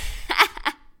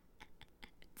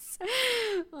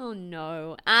 Oh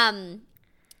no.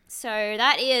 So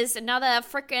that is another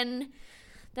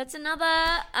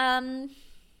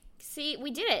see,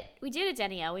 we did it,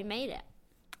 Danielle. We made it.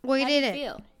 We How did do it. you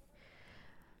feel?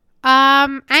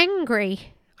 Angry.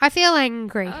 I feel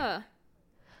angry. Oh.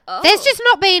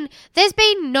 There's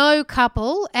been no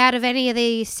couple out of any of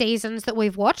these seasons that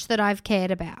we've watched that I've cared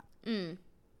about. And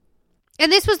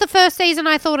this was the first season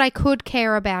I thought I could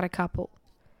care about a couple.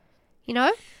 You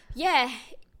know? Yeah,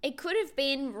 it could have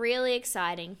been really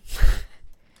exciting.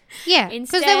 Yeah,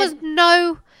 because there was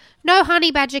no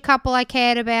Honey Badger couple I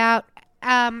cared about.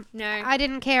 No. I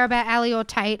didn't care about Ali or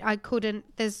Tate. I couldn't.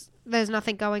 There's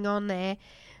nothing going on there.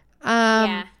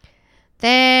 Yeah.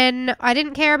 Then I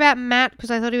didn't care about Matt because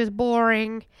I thought he was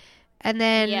boring. And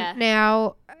then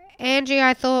now Angie,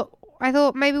 I thought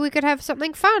maybe we could have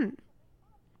something fun.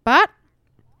 But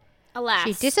alas,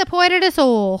 she disappointed us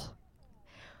all.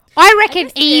 I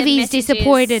reckon Evie's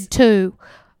disappointed too.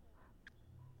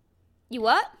 You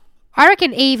what? I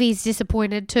reckon Evie's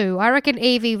disappointed too. I reckon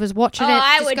Evie was watching it.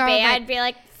 I would be. I'd be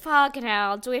like, fucking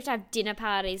hell. Do we have to have dinner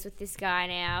parties with this guy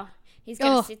now? He's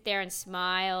going to sit there and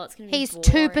smile. It's going to be He's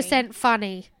boring. 2%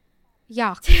 funny.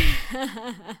 Yuck.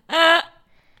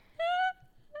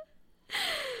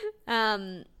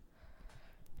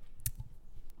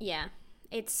 Yeah.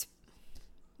 It's...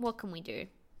 What can we do?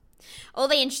 All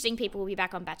the interesting people will be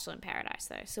back on Bachelor in Paradise,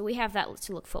 though. So we have that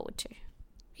to look forward to.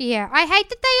 Yeah, I hate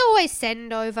that they always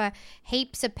send over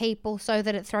heaps of people so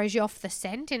that it throws you off the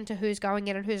scent into who's going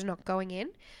in and who's not going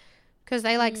in. Because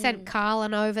they, sent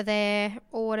Carlin over there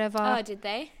or whatever. Oh, did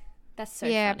they? That's so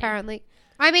funny. Yeah, apparently.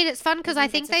 I mean, it's fun because I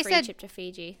think they said... trip to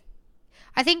Fiji.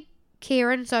 I think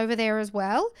Kieran's over there as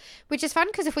well, which is fun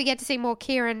because if we get to see more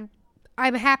Kieran,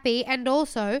 I'm happy. And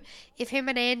also, if him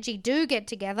and Angie do get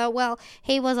together, well,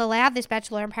 he was allowed this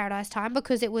Bachelor in Paradise time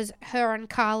because it was her and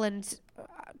Carlin's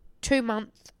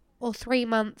 2-month or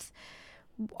 3-month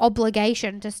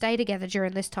obligation to stay together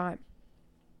during this time.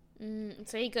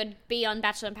 So he could be on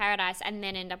Bachelor in Paradise and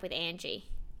then end up with Angie.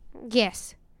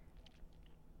 Yes.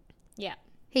 Yeah.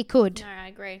 He could. No, I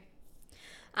agree.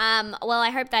 Well,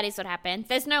 I hope that is what happened.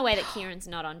 There's no way that Kieran's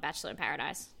not on Bachelor in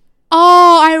Paradise.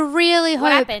 Oh, I really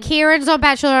What hope happened? Kieran's on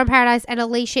Bachelor in Paradise and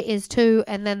Alicia is too,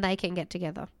 and then they can get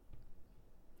together.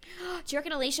 Do you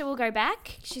reckon Alicia will go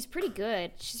back? She's pretty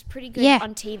good. She's pretty good Yeah.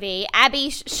 on TV. Abby,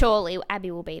 surely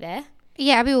Abby will be there.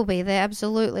 Yeah, Abby will be there,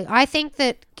 absolutely. I think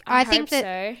that I think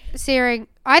so.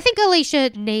 I think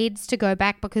Alicia needs to go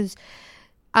back because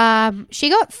she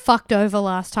got fucked over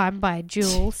last time by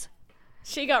Jules.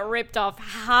 She got ripped off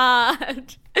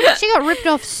hard. She got ripped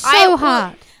off so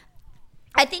hard.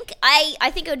 I think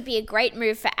it would be a great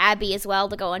move for Abby as well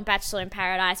to go on Bachelor in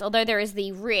Paradise. Although there is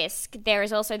the risk, there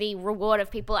is also the reward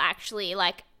of people actually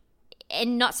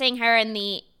and not seeing her in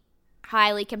the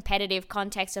highly competitive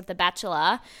context of The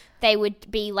Bachelor. They would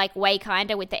be way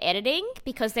kinder with the editing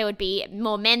because there would be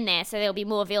more men there, so there will be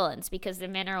more villains because the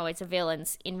men are always the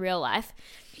villains in real life.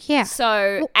 Yeah.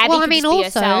 So Abby could just be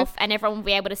herself, and everyone will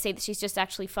be able to see that she's just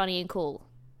actually funny and cool.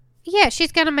 Yeah,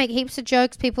 she's going to make heaps of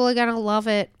jokes. People are going to love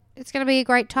it. It's going to be a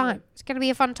great time. It's going to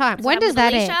be a fun time. When does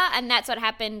that air? And that's what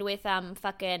happened with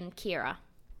fucking Kira.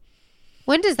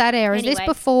 When does that air? Is this Anyway.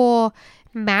 before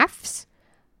MAFS?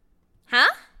 Huh?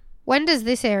 When does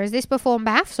this air? Is this before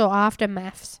MAFS or after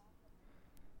MAFS?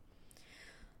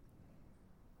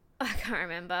 I can't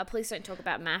remember. Please don't talk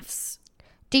about maths.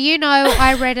 Do you know,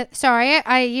 I read it, sorry,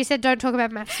 you said don't talk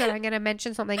about maths, so I'm going to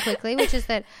mention something quickly, which is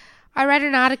that I read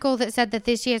an article that said that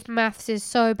this year's maths is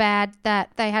so bad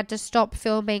that they had to stop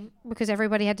filming because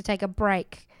everybody had to take a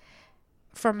break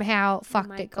from how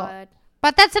fucked it got.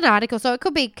 But that's an article, so it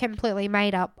could be completely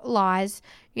made up lies.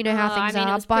 You know how things are.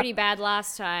 It was pretty bad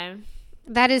last time.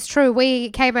 That is true. We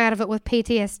came out of it with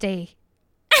PTSD.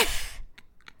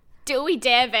 Do we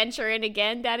dare venture in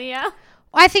again, Danielle?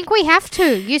 I think we have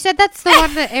to. You said that's the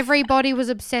one that everybody was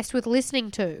obsessed with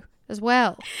listening to as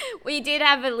well. We did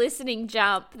have a listening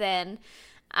jump then.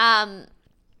 It's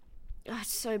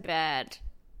so bad.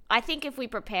 I think if we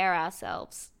prepare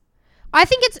ourselves. I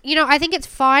think it's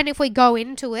fine if we go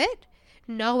into it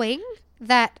knowing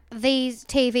that these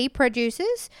TV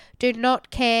producers do not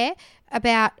care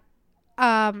about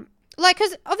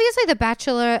because obviously The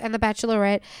Bachelor and The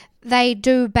Bachelorette, they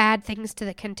do bad things to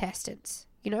the contestants.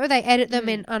 You know, they edit them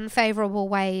in unfavorable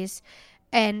ways,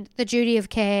 and the duty of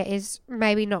care is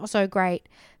maybe not so great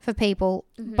for people.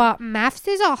 But maths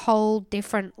is a whole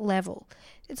different level.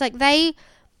 It's like they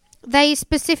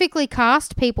specifically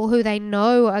cast people who they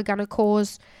know are going to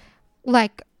cause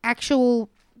actual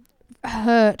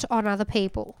hurt on other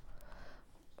people,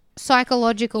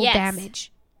 psychological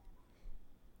damage.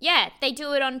 Yeah, they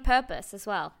do it on purpose as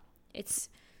well. It's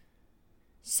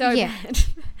so bad.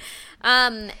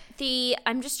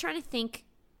 I'm just trying to think.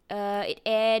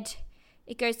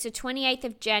 It goes to 28th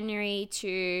of January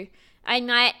to.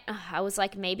 I was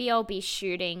like, maybe I'll be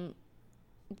shooting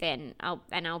then.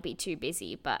 I'll be too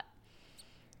busy, but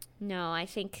no, I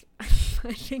think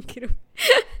it'll.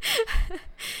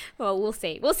 Well, we'll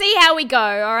see. We'll see how we go.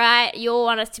 All right, you all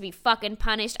want us to be fucking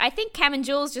punished. I think Cam and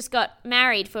Jules just got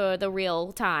married for the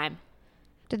real time.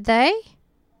 Did they?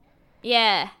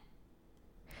 Yeah.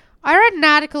 I read an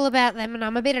article about them and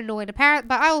I'm a bit annoyed. Apparently,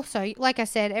 but I also, like I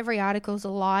said, every article's a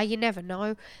lie. You never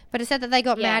know. But it said that they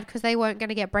got mad because they weren't going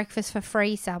to get breakfast for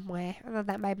free somewhere. I thought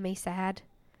that made me sad.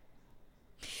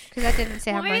 Because that didn't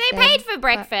sound Well, maybe like they them, paid for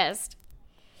breakfast.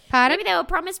 Pardon? Maybe they were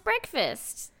promised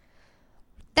breakfast.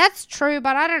 That's true,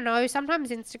 but I don't know. Sometimes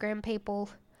Instagram people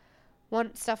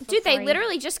want stuff for Dude, free. they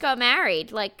literally just got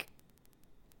married,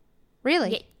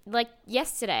 Really?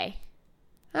 yesterday.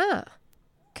 Ah.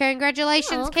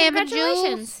 Congratulations, Oh, Cam and Jules.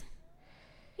 congratulations.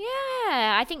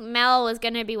 Yeah, I think Mel was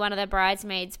going to be one of the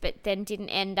bridesmaids, but then didn't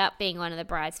end up being one of the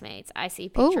bridesmaids. I see a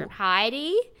picture Ooh. of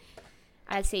Heidi.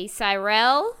 I see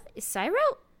Cyrell. Is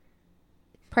Cyrell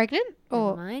Pregnant?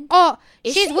 Or Never mind. Oh,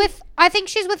 Is she's she? with. I think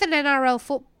she's with an NRL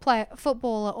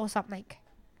footballer or something.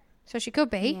 So she could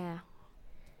be. Yeah.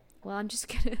 Well, I'm just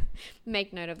going to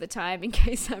make note of the time in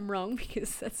case I'm wrong,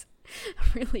 because that's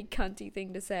a really cunty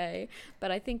thing to say. But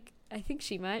I think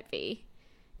she might be.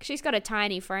 She's got a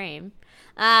tiny frame.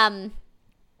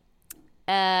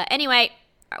 Anyway,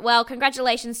 well,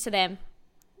 congratulations to them.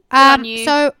 Good on you.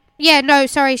 So yeah, no,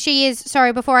 sorry, she is.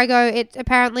 Sorry, before I go,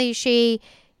 apparently she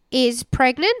is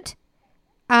pregnant.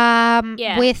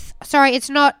 Yeah. With it's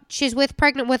not. She's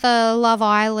pregnant with a Love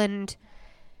Island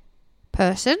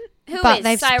person. Who but is?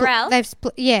 they've Cyrell? They've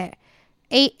split. Yeah,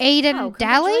 Eden Oh,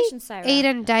 Daly. congratulations, Cyrell.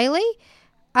 Eden Daly.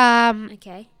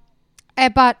 Okay.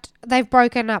 But they've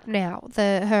broken up now.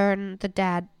 Her and the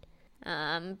dad.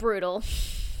 Brutal.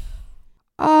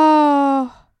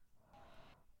 Oh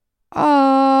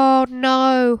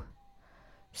no.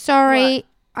 Sorry, What?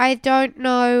 I don't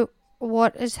know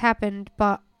what has happened,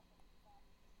 but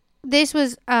this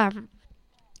was a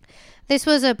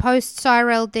post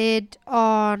Cyrell did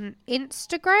on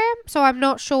Instagram, so I'm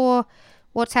not sure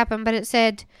what's happened, but it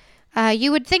said,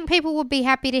 you would think people would be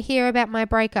happy to hear about my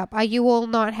breakup. Are you all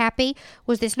not happy?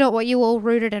 Was this not what you all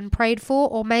rooted and prayed for?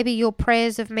 Or maybe your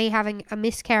prayers of me having a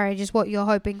miscarriage is what you're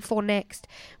hoping for next?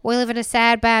 We live in a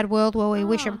sad, bad world where we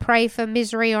wish and pray for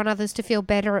misery on others to feel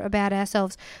better about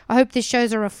ourselves. I hope this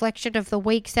shows a reflection of the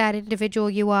weak, sad individual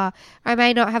you are. I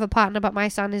may not have a partner, but my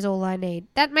son is all I need.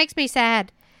 That makes me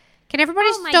sad. Can everybody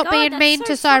Oh my stop God, being that's mean so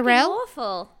to fucking Cyrell?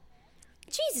 Awful.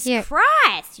 Jesus Yeah.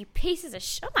 Christ, you pieces of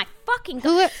shit. Oh my fucking God.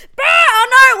 Who are-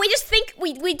 Oh no, we just think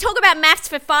we talk about maths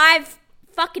for 5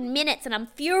 fucking minutes and I'm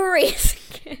furious.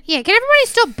 Yeah, can everybody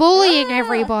stop bullying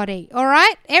everybody, all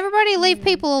right? Everybody leave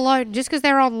people alone. Just because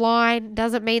they're online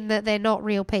doesn't mean that they're not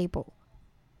real people.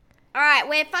 Alright,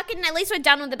 at least we're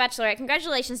done with The Bachelorette.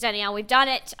 Congratulations, Danielle. We've done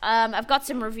it. I've got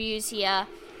some reviews here.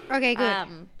 Okay,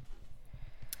 good.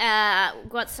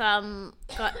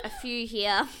 Got a few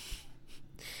here.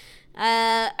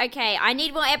 Okay, I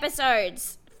need more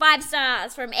episodes. 5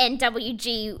 stars from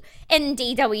NDWG1.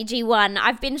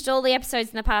 I've binged all the episodes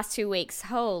in the past 2 weeks.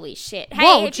 Holy shit. Hey,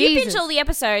 Whoa, if you Jesus. binged all the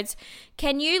episodes,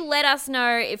 can you let us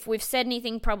know if we've said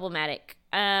anything problematic?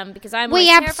 Because I'm We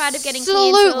terrified of getting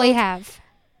absolutely cancelled. have.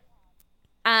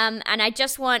 And I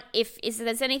just want, if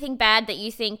there's anything bad that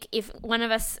you think, if one of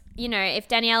us, if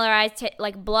Danielle or I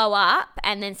blow up,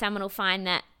 and then someone will find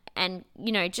that, and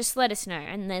just let us know.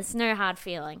 And there's no hard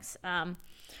feelings.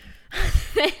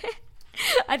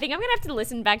 I think I'm gonna have to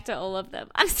listen back to all of them.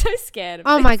 I'm so scared of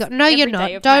Oh this my God. No, every you're day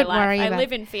not. of Don't my life. worry about I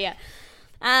live it. in fear.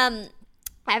 I'm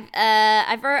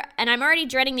already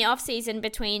dreading the off season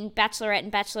between Bachelorette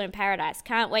and Bachelor in Paradise.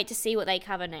 Can't wait to see what they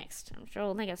cover next. I'm sure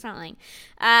we'll think of something.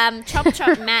 Chop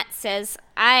Chop Matt says,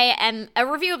 I am a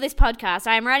review of this podcast.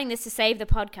 I am writing this to save the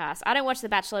podcast. I don't watch The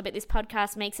Bachelor, but this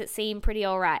podcast makes it seem pretty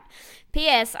alright.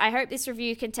 P.S. I hope this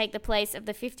review can take the place of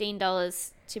the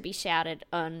 $15 to be shouted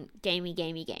on Gamey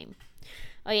Gamey Game.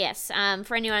 Oh yes,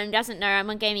 for anyone who doesn't know, I'm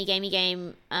on Gamey Gamey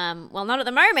Game. Well, not at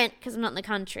the moment because I'm not in the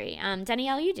country.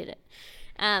 Danielle, you did it.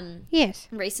 Yes.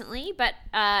 Recently, but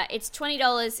it's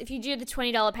 $20. If you do the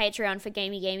 $20 Patreon for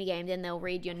Gamey Gamey Game, then they'll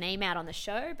read your name out on the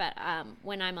show. But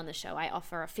when I'm on the show, I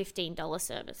offer a $15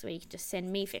 service where you can just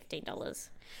send me $15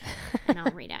 and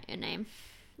I'll read out your name.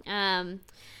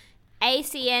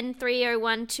 ACN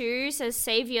 3012 says,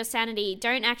 save your sanity.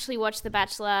 Don't actually watch The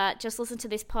Bachelor. Just listen to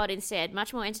this pod instead.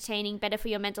 Much more entertaining, better for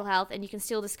your mental health, and you can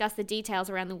still discuss the details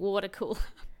around the water cooler.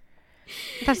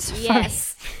 That's funny.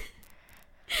 Yes.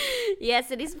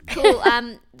 Yes, it is cool.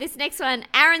 This next one,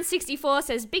 Aaron64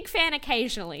 says, big fan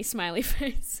occasionally, smiley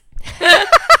face.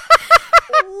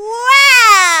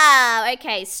 Wow!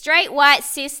 Okay, straight, white,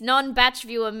 cis, non-batch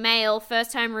viewer, male,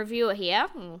 first-time reviewer here.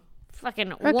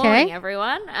 Fucking warning,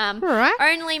 everyone. Alright.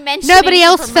 Only mentioning Nobody to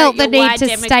else felt promote the your need wide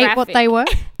to state what demographic. they were.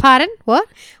 Pardon? What?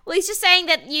 Well, he's just saying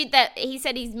that he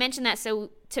said he's mentioned that so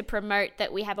to promote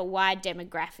that we have a wide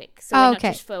demographic. So we're Okay.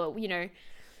 not just for,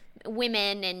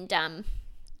 women and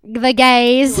The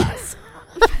gays.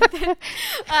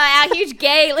 our huge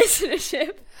gay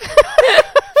listenership.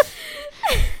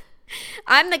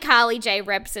 I'm the Carly J.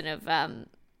 Repson of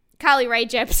Carly Rae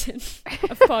Jepsen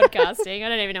of podcasting. I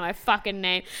don't even know my fucking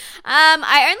name.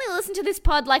 I only listen to this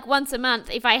pod like once a month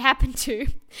if I happen to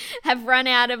have run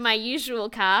out of my usual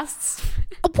casts.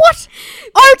 What?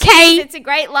 Okay. It's a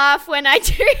great laugh when I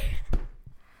do.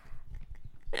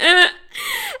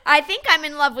 I think I'm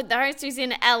in love with the host who's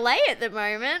in LA at the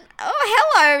moment. Oh,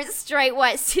 hello, straight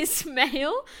white cis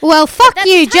male. Well, fuck That's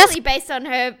you. entirely Just based on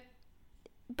her.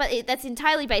 But that's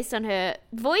entirely based on her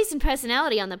voice and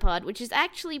personality on the pod, which is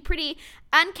actually pretty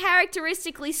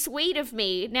uncharacteristically sweet of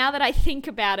me. Now that I think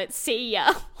about it, see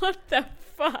ya. What the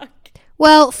fuck?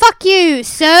 well, fuck you,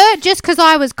 sir. Just because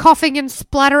I was coughing and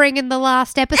spluttering in the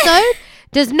last episode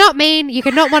does not mean you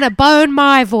cannot want to bone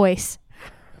my voice.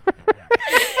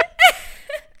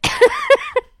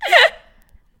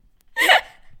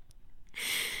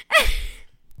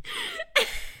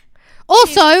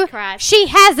 Also, Christ. she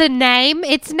has a name.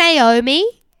 It's Naomi.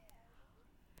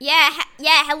 Yeah,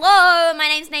 hello, my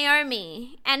name's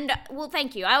Naomi. And, well,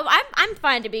 thank you. I'm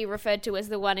fine to be referred to as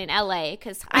the one in LA,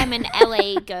 because I'm an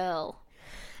LA girl.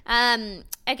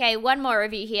 Okay, one more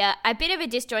review here. A bit of a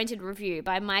disjointed review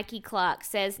by Mikey Clark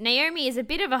says, Naomi is a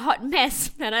bit of a hot mess,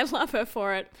 and I love her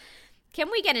for it. Can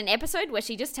we get an episode where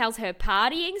she just tells her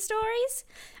partying stories?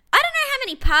 I don't know how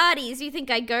many parties you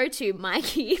think I go to,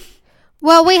 Mikey.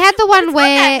 Well, we had the one Not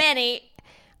where that many.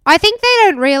 I think they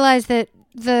don't realize that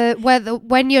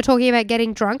when you're talking about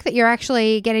getting drunk, that you're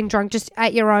actually getting drunk just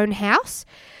at your own house,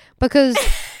 because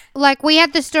like we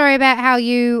had the story about how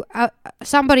you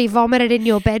somebody vomited in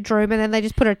your bedroom and then they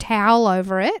just put a towel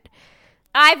over it.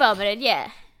 I vomited, yeah.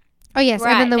 Oh yes,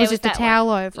 Right, and then there was there just a was that towel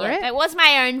one. over Yeah, it. that was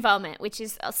my own vomit, which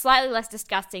is slightly less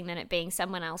disgusting than it being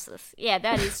someone else's. Yeah,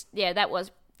 that is. Yeah,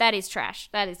 that is trash.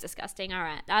 That is disgusting. All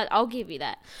right, I'll give you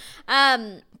that.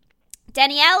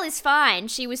 Danielle is fine.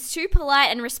 She was too polite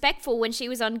and respectful when she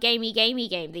was on Gamey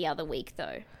Game the other week,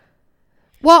 though.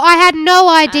 Well, I had no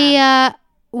idea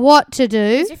what to do.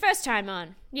 It was your first time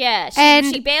on. Yeah, And-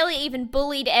 she barely even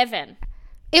bullied Evan.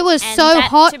 It was And so that,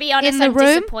 hot to be honest, in the I'm room.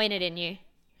 disappointed in you.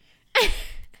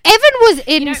 Evan was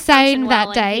You don't function insane well that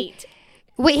in day. heat.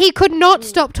 He could not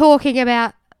stop talking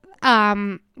about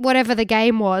whatever the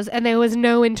game was, and there was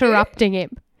no interrupting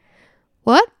him.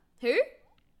 What? Who?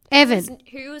 Evan.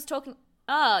 Who was talking?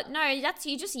 Oh, no, that's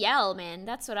you just yell, man.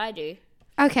 That's what I do.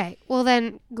 Okay, well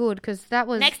then, good, because that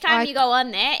was... Next time you go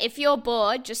on there, if you're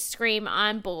bored, just scream,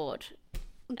 I'm bored.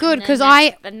 Good, And then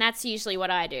because And that's usually what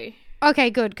I do. Okay,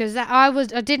 good, because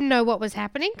I didn't know what was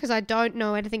happening, because I don't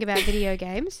know anything about video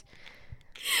games.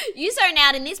 You zone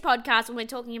out in this podcast when we're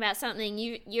talking about something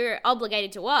you're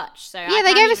obligated to watch. So Yeah,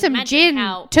 they gave us some gin,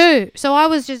 too. So I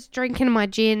was just drinking my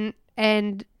gin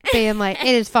and being like,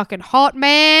 it is fucking hot,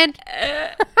 man.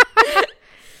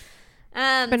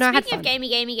 But no, I had Speaking of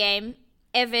Gamey,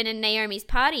 Evan and Naomi's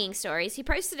partying stories, he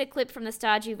posted a clip from the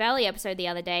Stardew Valley episode the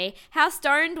other day. How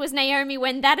stoned was Naomi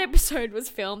when that episode was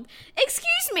filmed?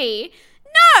 Excuse me?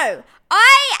 No!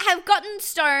 I have gotten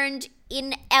stoned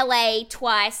in LA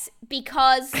twice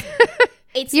because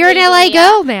it's You're an legal LA here.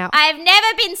 girl now. I've never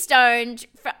been stoned.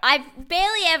 I've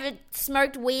barely ever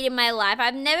smoked weed in my life.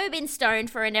 I've never been stoned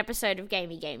for an episode of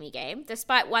Gamey,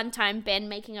 despite one time Ben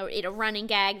making it a running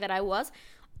gag that I was.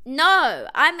 No,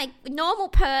 I'm a normal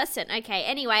person. Okay,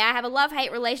 anyway, I have a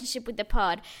love-hate relationship with the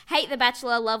pod. Hate The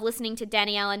Bachelor, love listening to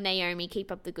Danielle and Naomi.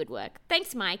 Keep up the good work.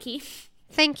 Thanks, Mikey.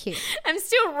 Thank you. I'm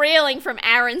still reeling from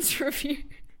Aaron's review.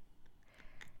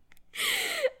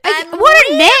 What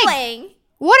a neg! reeling.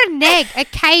 What a neg.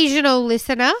 Occasional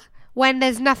listener when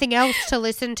there's nothing else to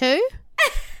listen to.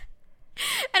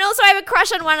 And also I have a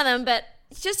crush on one of them, but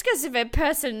it's just because of her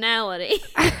personality.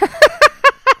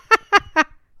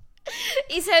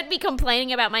 He's heard me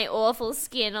complaining about my awful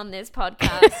skin on this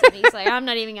podcast, and he's like, I'm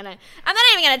not even gonna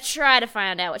try to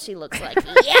find out what she looks like.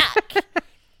 Yuck.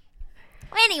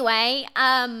 Anyway,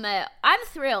 I'm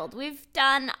thrilled. We've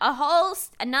done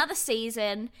another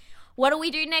season. What do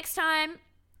we do next time?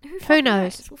 Who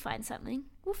knows? We'll find something.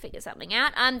 We'll figure something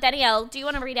out. Danielle, do you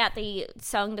want to read out the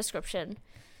song description?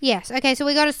 Yes. Okay, so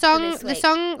we got a song. this The week.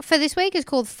 song for this week is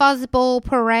called Fuzzball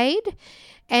Parade,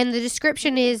 and the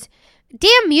description is,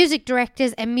 Dear music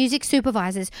directors and music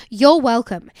supervisors, you're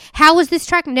welcome. How was this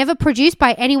track never produced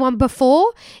by anyone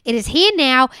before? It is here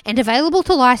now and available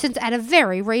to license at a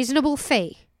very reasonable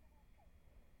fee.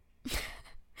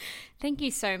 Thank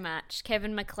you so much,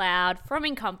 Kevin McLeod from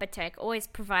Incompetech, always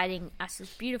providing us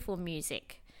with beautiful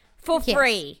music for Yes.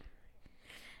 free.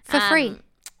 For free.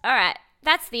 All right,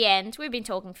 that's the end. We've been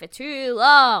talking for too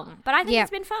long, but I think Yeah.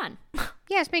 it's been fun.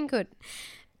 Yeah, it's been good.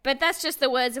 But that's just the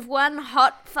words of one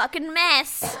hot fucking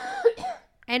mess.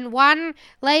 And one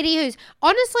lady who's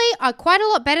honestly quite a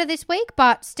lot better this week,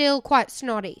 but still quite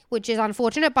snotty, which is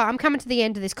unfortunate, but I'm coming to the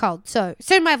end of this cold. So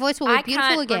soon my voice will be I beautiful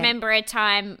can't again. remember a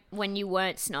time when you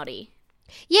weren't snotty.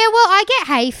 Yeah, well, I get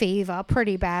hay fever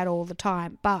pretty bad all the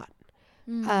time, but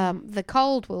the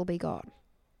cold will be gone.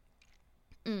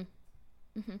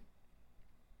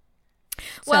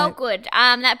 Well, So- good.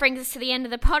 That brings us to the end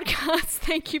of the podcast.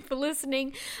 Thank you for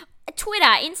listening. Twitter,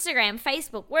 Instagram,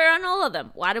 Facebook. We're on all of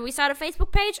them. Why did we start a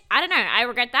Facebook page? I don't know. I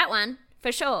regret that one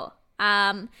for sure.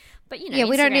 But you know, Yeah,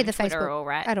 we don't Instagram, need the Twitter Facebook are all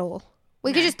right. at all.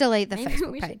 We could just delete the Maybe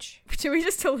Facebook we should- page. Should we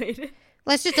just delete it?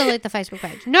 Let's just delete the Facebook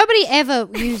page. Nobody ever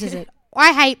uses it.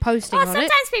 I hate posting Oh, on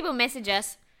sometimes it. people message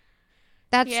us.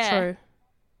 That's yeah. true.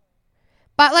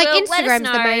 But like Well, let us Instagram's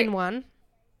the know. main one.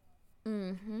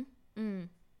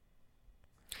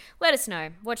 Let us know.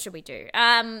 What should we do?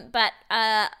 But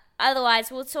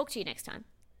otherwise, we'll talk to you next time.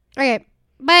 Okay.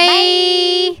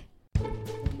 Bye.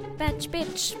 Batch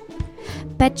bitch.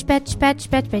 Batch, batch, batch,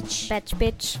 batch, batch. Batch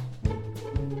bitch.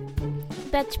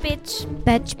 Batch bitch.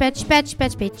 Batch, batch, batch,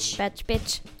 batch, bitch. Batch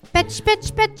bitch. Batch,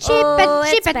 batch, batchy, Oh,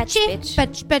 batchy, it's batch batchy. bitch.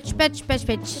 Batch, batch, batch, batch,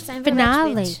 bitch. time for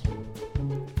Finale. batch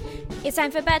It's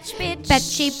time for batch bitch.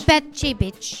 Batchy, batchy,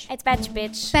 bitch. It's batch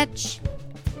bitch. Batch,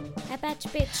 A batch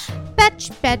bitch.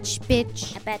 batch, batch,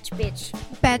 bitch. A batch bitch.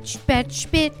 Batch, batch,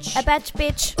 bitch. A batch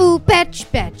bitch. Ooh,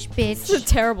 batch, batch, It's a bitch.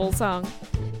 terrible song.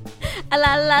 A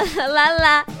la la la la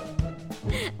la.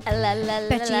 A la la la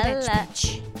Batchy, la batch, la.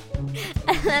 bitch.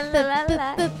 A la la la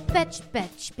la. Batch,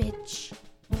 batch, bitch.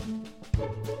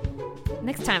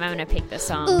 Next time I'm gonna pick the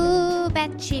song. Ooh,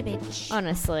 batchy, bitch.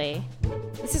 Honestly,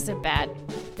 this is a bad.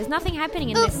 There's nothing happening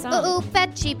in Ooh, this song. ooh,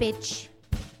 batchy, bitch.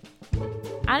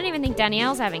 I don't even think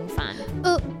Danielle's having fun.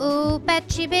 Ooh,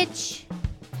 batchy, bitch.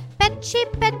 Batchy,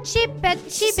 batchy, batchy,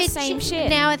 It's just the bitchy. same shit.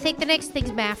 Now I think the next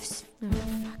thing's maths.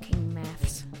 Fucking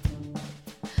maths.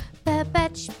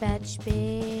 Batch, batch,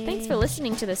 bitch. Thanks for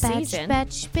listening to the Batch, season.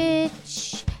 batch,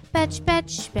 bitch. Batch,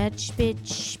 batch, batch,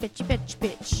 bitch. Batchy, batch,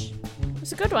 bitch. It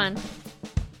was a good one.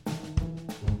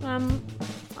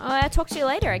 I'll talk to you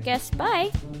later, I guess.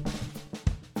 Bye.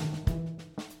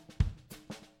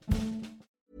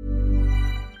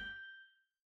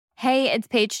 Hey, it's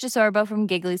Paige DeSorbo from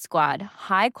Giggly Squad.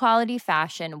 High quality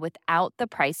fashion without the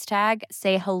price tag.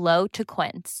 Say hello to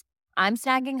Quince. I'm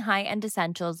snagging high-end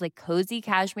essentials like cozy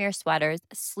cashmere sweaters,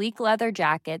 sleek leather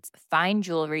jackets, fine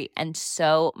jewelry, and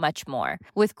so much more.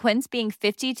 With Quince being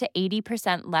 50 to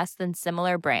 80% less than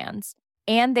similar brands.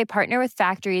 And they partner with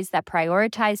factories that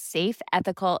prioritize safe,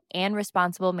 ethical, and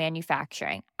responsible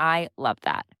manufacturing. I love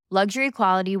that. Luxury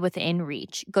quality within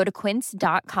reach. Go to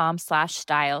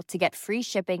quince.com/style to get free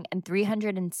shipping and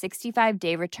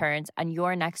 365-day returns on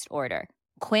your next order.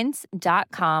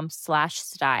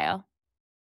 Quince.com/style.